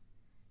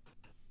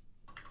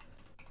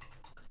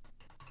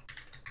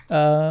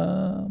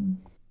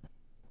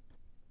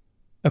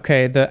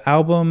 Okay, the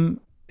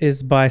album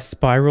is by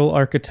Spiral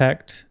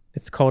Architect.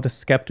 It's called A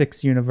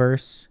Skeptic's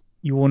Universe.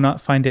 You will not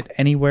find it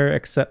anywhere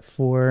except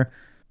for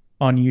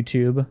on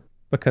YouTube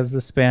because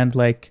this band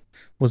like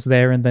was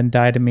there and then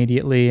died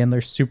immediately and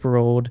they're super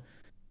old.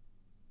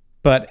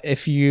 But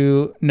if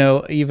you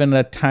know even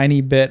a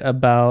tiny bit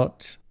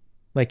about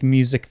like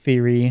music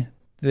theory,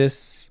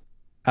 this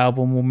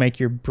album will make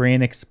your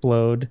brain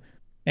explode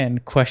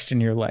and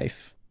question your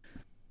life.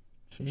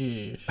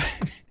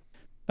 Sheesh.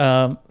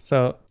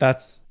 So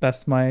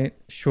that's my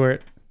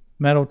short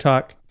metal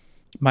talk.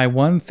 My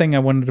one thing I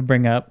wanted to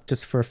bring up,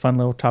 just for a fun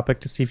little topic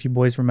to see if you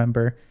boys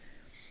remember.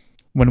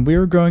 When we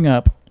were growing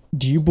up,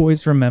 do you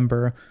boys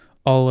remember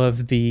all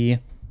of the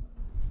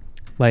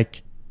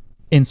like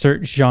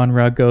insert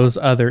genre goes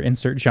other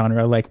insert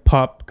genre, like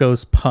pop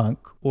goes punk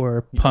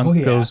or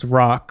punk goes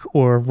rock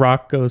or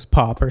rock goes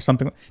pop or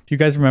something? Do you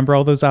guys remember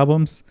all those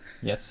albums?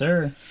 Yes,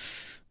 sir.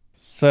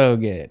 So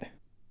good.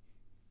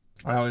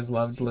 I always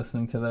loved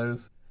listening to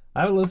those.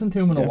 I haven't listened to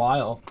them in a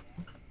while.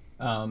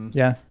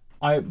 Yeah.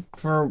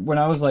 For when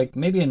I was like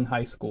maybe in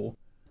high school,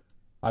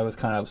 I was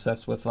kind of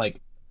obsessed with like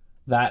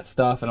that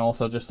stuff and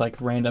also just like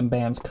random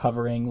bands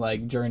covering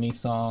like Journey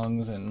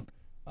songs and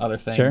other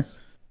things. Sure.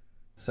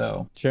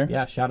 So Sure.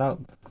 yeah, shout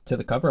out to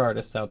the cover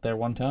artists out there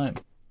one time.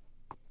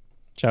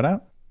 Shout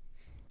out.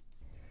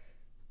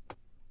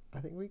 I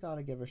think we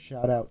gotta give a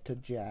shout out to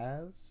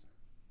jazz.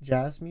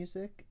 Jazz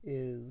music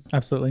is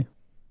Absolutely.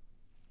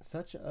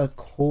 such a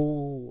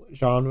cool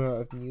genre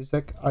of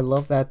music. I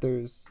love that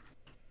there's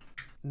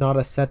not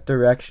a set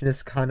direction.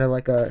 It's kind of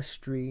like a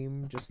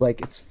stream, just like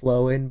it's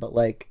flowing, but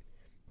like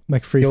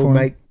free you form.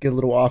 might get a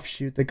little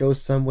offshoot that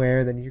goes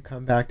somewhere, then you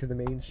come back to the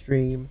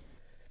mainstream.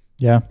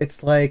 Yeah.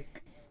 It's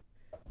like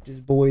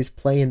just boys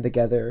playing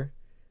together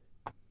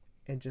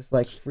and just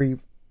like free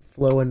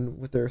flowing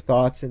with their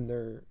thoughts and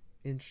their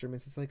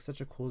instruments. It's like such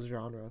a cool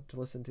genre to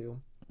listen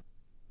to.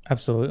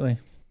 Absolutely.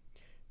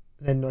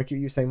 Then like you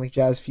were saying, like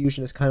jazz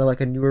fusion is kind of like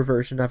a newer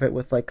version of it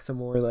with like some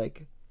more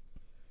like,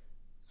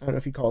 I don't know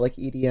if you call it like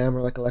EDM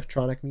or like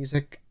electronic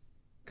music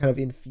kind of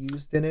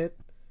infused in it.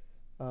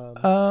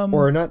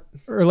 Or not,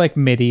 or like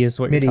MIDI is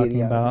what MIDI, you're talking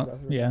yeah, about.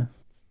 Yeah.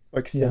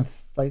 like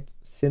synth, like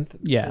synth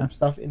Yeah.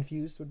 stuff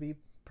infused would be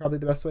probably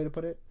the best way to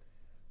put it.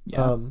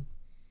 Yeah.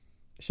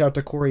 Shout out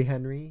to Corey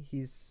Henry.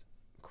 He's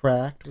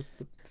cracked with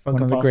the Funk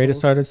One of the Apostles.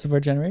 greatest artists of our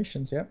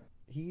generations. Yep.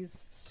 He's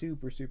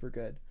super, super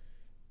good.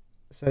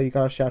 So you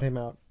gotta shout him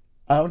out.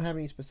 I don't have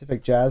any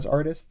specific jazz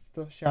artists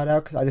to shout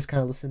out because I just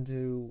kind of listen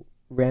to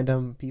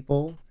random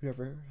people,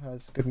 whoever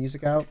has good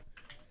music out.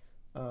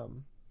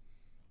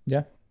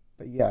 Yeah.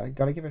 But yeah,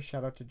 gotta give a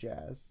shout out to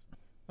jazz.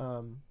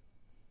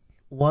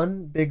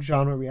 One big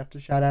genre we have to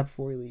shout out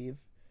before we leave,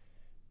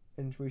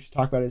 and we should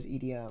talk about is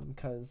EDM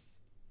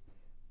because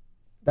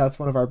that's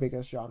one of our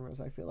biggest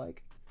genres. I feel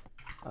like.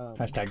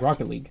 Hashtag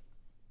Rocket League.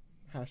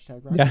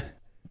 Hashtag Rocket Yeah.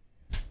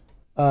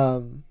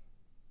 League.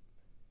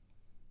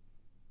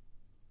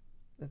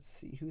 Let's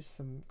see who's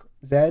some.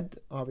 Zed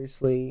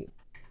obviously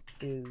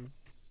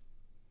is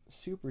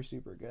super,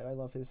 super good. I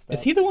love his stuff.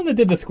 Is he the one that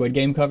did the Squid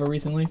Game cover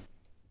recently?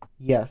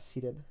 Yes, he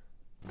did.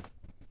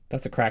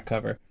 That's a crack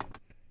cover.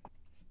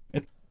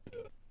 It,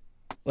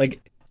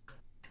 like,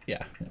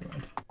 yeah, never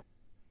mind.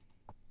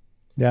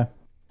 Yeah.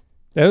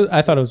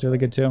 I thought it was really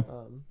good too.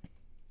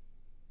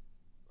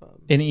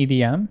 In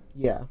EDM?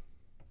 Yeah.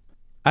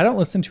 I don't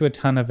listen to a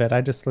ton of it. I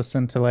just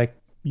listen to like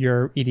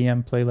your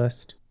EDM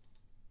playlist.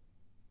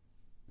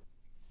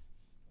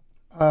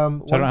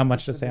 So I don't have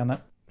much to say on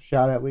that.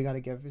 Shout out we gotta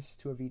give this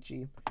to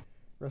Avicii.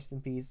 Rest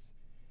in peace.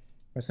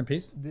 Rest in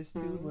peace. This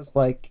dude was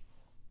like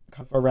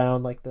kind of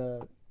around like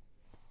the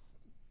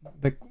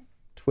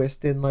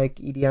twist in like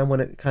EDM when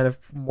it kind of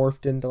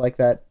morphed into like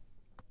that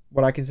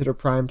what I consider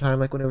prime time,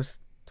 like when it was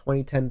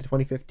 2010 to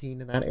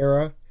 2015 in that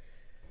era.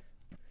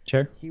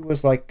 Sure. He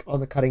was like on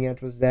the cutting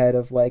edge with Zed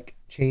of like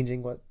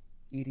changing what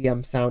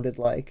EDM sounded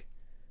like.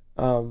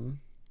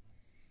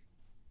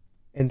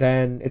 And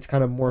then it's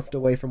kind of morphed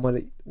away from what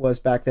it was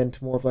back then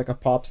to more of like a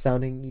pop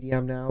sounding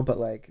EDM now, but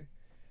like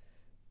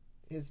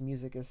his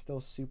music is still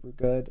super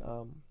good.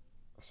 So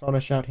I want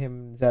to shout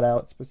him Zed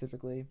out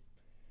specifically.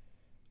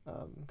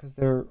 because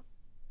they're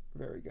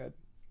very good.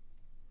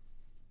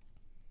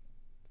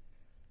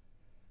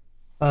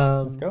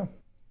 Let's go.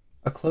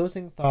 A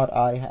closing thought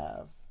I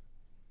have,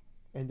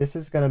 and this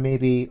is gonna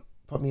maybe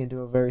put me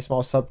into a very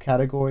small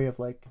subcategory of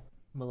like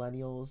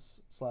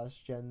millennials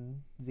 /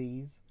 Gen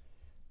Zs.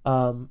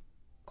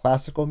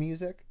 Classical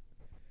music.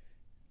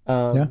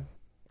 Yeah.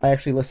 I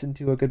actually listened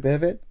to a good bit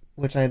of it,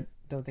 which I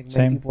don't think many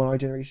Same. people in our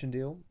generation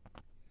do.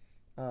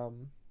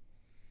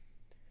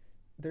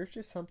 There's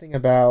just something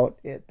about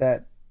it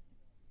that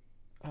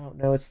I don't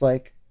know. It's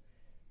like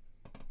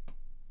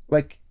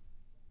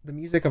the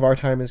music of our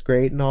time is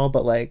great and all,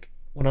 but like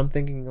when I'm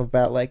thinking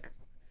about like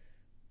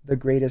the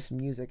greatest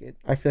music,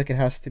 I feel like it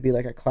has to be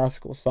like a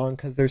classical song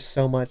because there's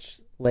so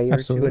much layer to it and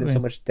Absolutely. so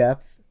much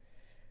depth.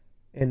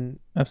 And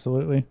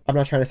Absolutely. I'm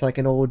not trying to sound like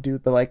an old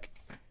dude, but like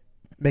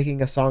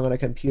making a song on a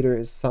computer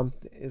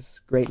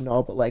is great and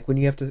all, but like when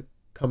you have to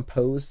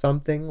compose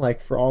something like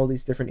for all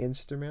these different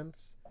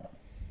instruments,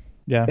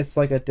 Yeah. it's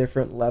like a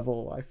different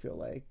level. I feel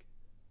like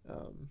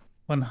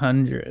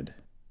 100.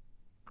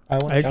 I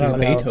want I to agree. shout out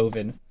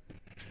Beethoven.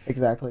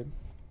 exactly.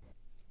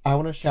 I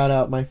want to shout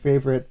out my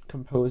favorite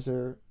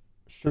composer,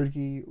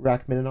 Sergei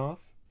Rachmaninoff.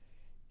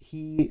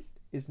 He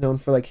is known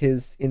for like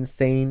his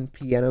insane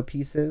piano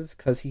pieces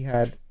because he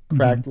had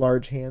cracked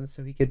large hands,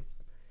 so he could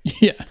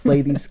Yeah.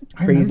 play these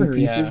I crazy remember,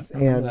 yeah, pieces, I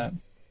remember and that.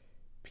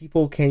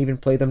 people can't even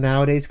play them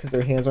nowadays because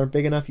their hands aren't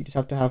big enough. You just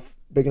have to have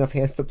big enough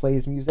hands to play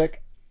his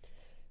music.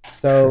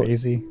 So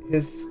Crazy.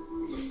 his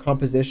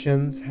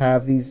compositions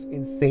have these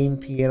insane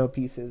piano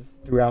pieces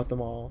throughout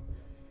them all,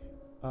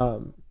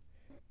 and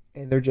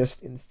they're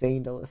just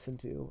insane to listen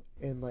to,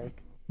 and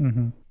like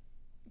Mm-hmm.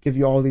 give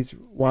you all these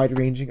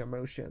wide-ranging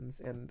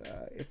emotions, and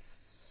it's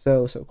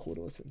so cool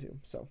to listen to.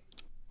 So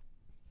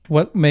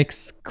What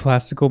makes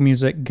classical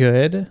music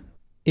good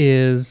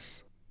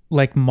is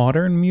like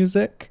modern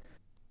music.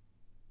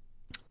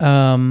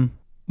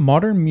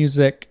 Modern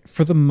music,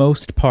 for the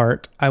most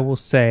part, I will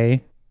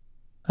say,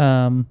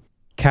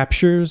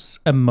 captures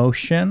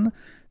emotion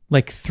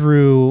like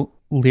through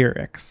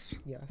lyrics,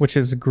 yes, which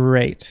is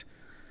great.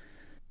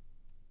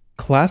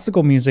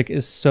 Classical music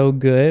is so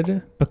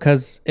good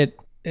because it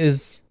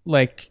is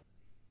like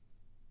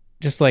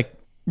just like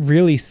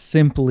really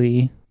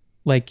simply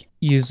like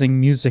using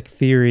music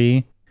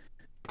theory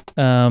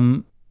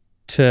to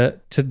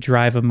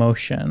drive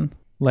emotion,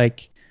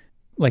 like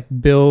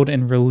build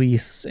and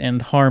release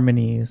and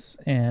harmonies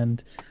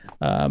and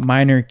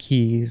minor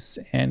keys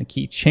and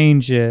key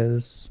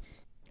changes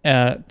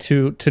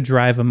to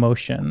drive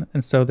emotion.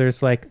 And so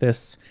there's like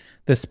this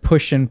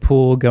push and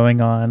pull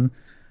going on,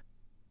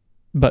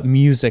 but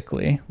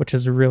musically, which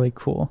is really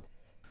cool.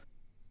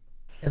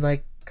 and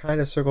like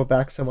kind of circle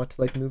back somewhat to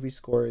like movie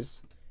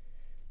scores.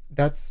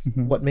 That's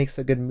Mhm. what makes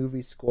a good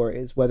movie score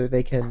is whether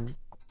they can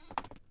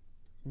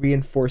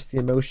reinforce the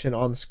emotion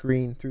on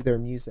screen through their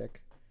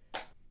music.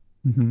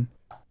 Mm-hmm.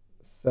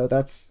 So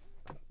that's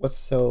what's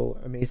so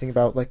amazing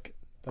about like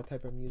that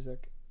type of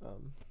music.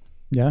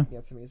 Yeah. Yeah,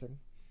 it's amazing.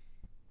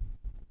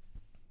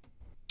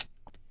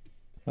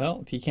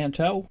 Well, if you can't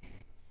tell,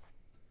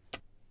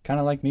 kind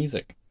of like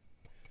music.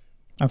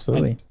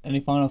 Absolutely. Any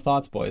final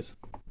thoughts, boys?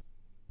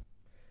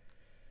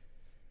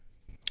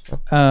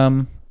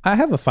 I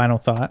have a final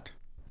thought.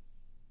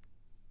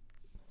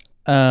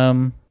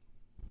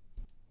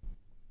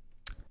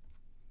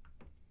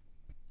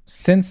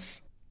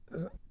 Since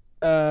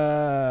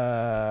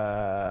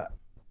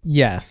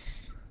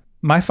yes,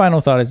 my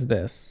final thought is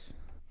this.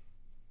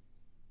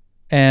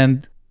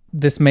 And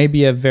this may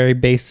be a very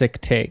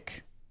basic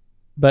take,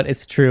 but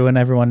it's true and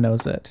everyone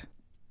knows it.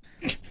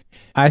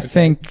 I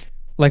think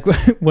like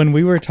when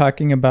we were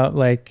talking about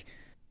like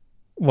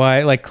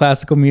why like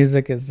classical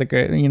music is the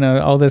great,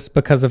 all this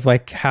because of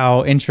like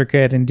how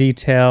intricate and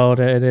detailed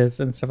it is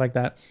and stuff like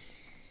that.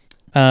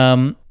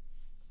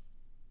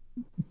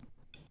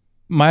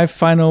 My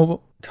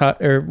final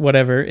thought or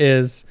whatever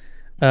is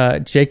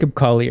Jacob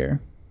Collier.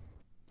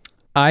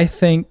 I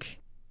think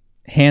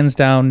hands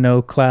down,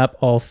 no clap,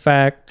 all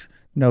fact,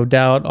 no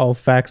doubt, all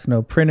facts,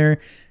 no printer.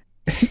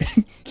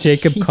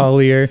 Jacob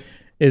Collier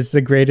is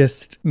the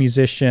greatest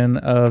musician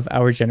of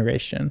our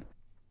generation.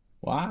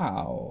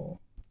 Wow.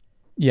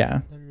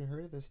 Yeah. Never even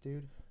heard of this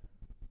dude.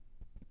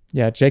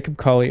 Yeah, Jacob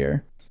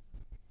Collier.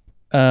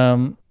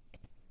 Yeah,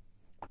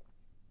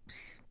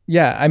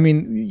 I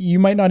mean, you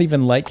might not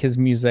even like his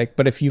music,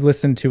 but if you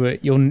listen to it,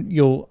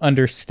 you'll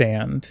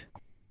understand.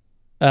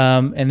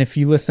 And if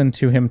you listen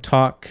to him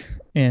talk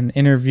in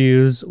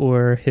interviews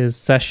or his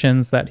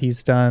sessions that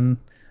he's done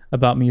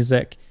about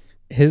music,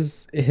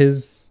 his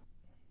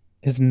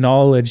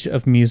knowledge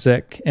of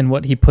music and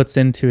what he puts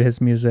into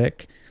his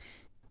music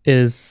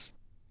is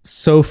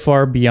so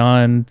far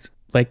beyond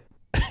like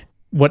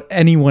what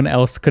anyone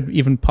else could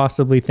even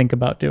possibly think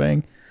about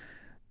doing.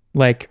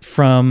 Like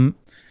from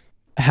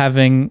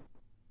having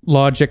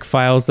Logic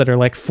files that are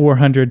like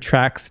 400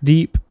 tracks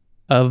deep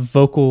of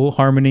vocal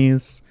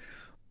harmonies,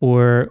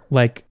 or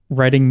like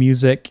writing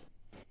music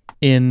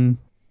in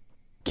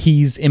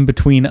keys in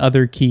between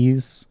other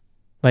keys.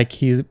 Like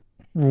he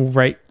will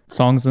write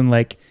songs in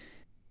like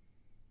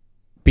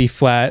B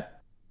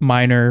flat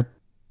minor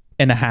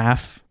and a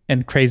half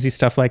and crazy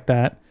stuff like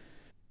that.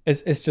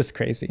 It's just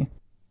crazy.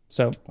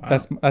 So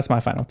that's my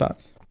final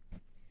thoughts.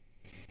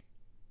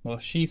 Well,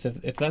 sheesh,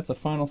 if that's a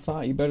final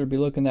thought, you better be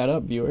looking that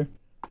up, viewer.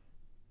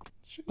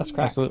 Let's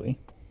crack. Absolutely.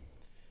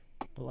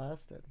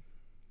 Blasted.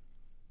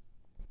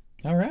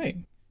 All right.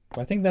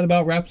 Well, I think that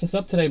about wraps us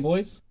up today,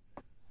 boys.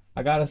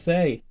 I gotta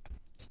say,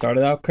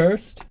 started out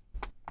cursed.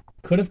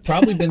 Could have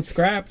probably been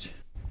scrapped,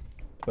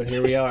 but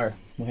here we are.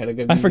 We had a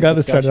good. I forgot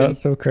this discussion. started out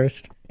so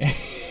cursed.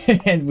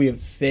 And we have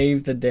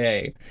saved the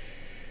day.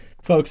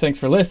 Folks, thanks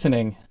for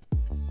listening.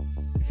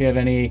 If you have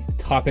any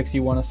topics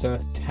you want us to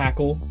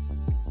tackle,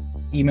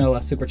 email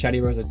us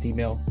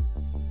superchattybros@gmail.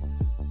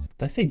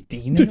 Did I say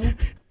D-mail?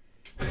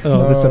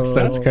 Oh, this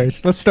episode's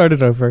cursed. Let's start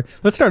it over.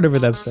 Let's start over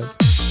the episode.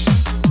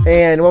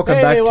 And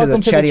welcome back to the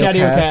welcome to the Chatty-O-cast.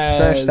 Chatty-O-cast.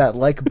 Smash that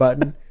like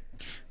button.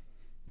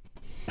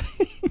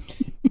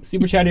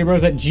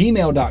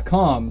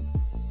 superchattybros@gmail.com.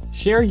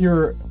 Share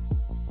your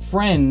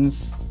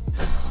friends.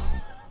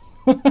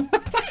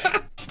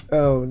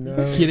 Oh no.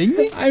 Kidding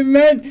me? I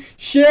meant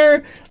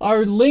share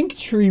our link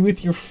tree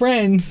with your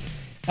friends.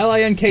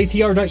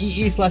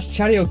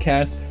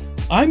 linktr.ee/chattiocast.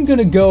 I'm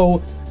gonna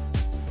go.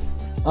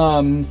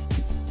 I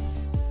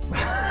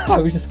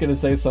was just gonna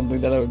say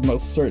something that I would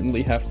most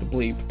certainly have to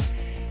bleep.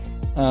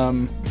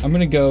 I'm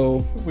gonna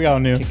go. We all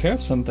knew. Take care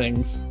of some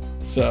things.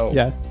 So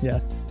Yeah.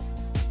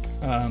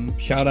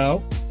 shout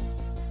out.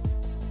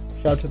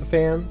 Shout out to the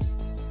fans.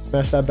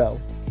 Smash that bell.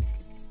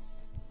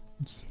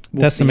 We'll see you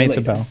Decimate the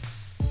later. bell.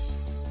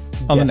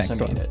 On the next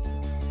one. Decimate it.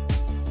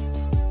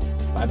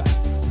 Bye bye.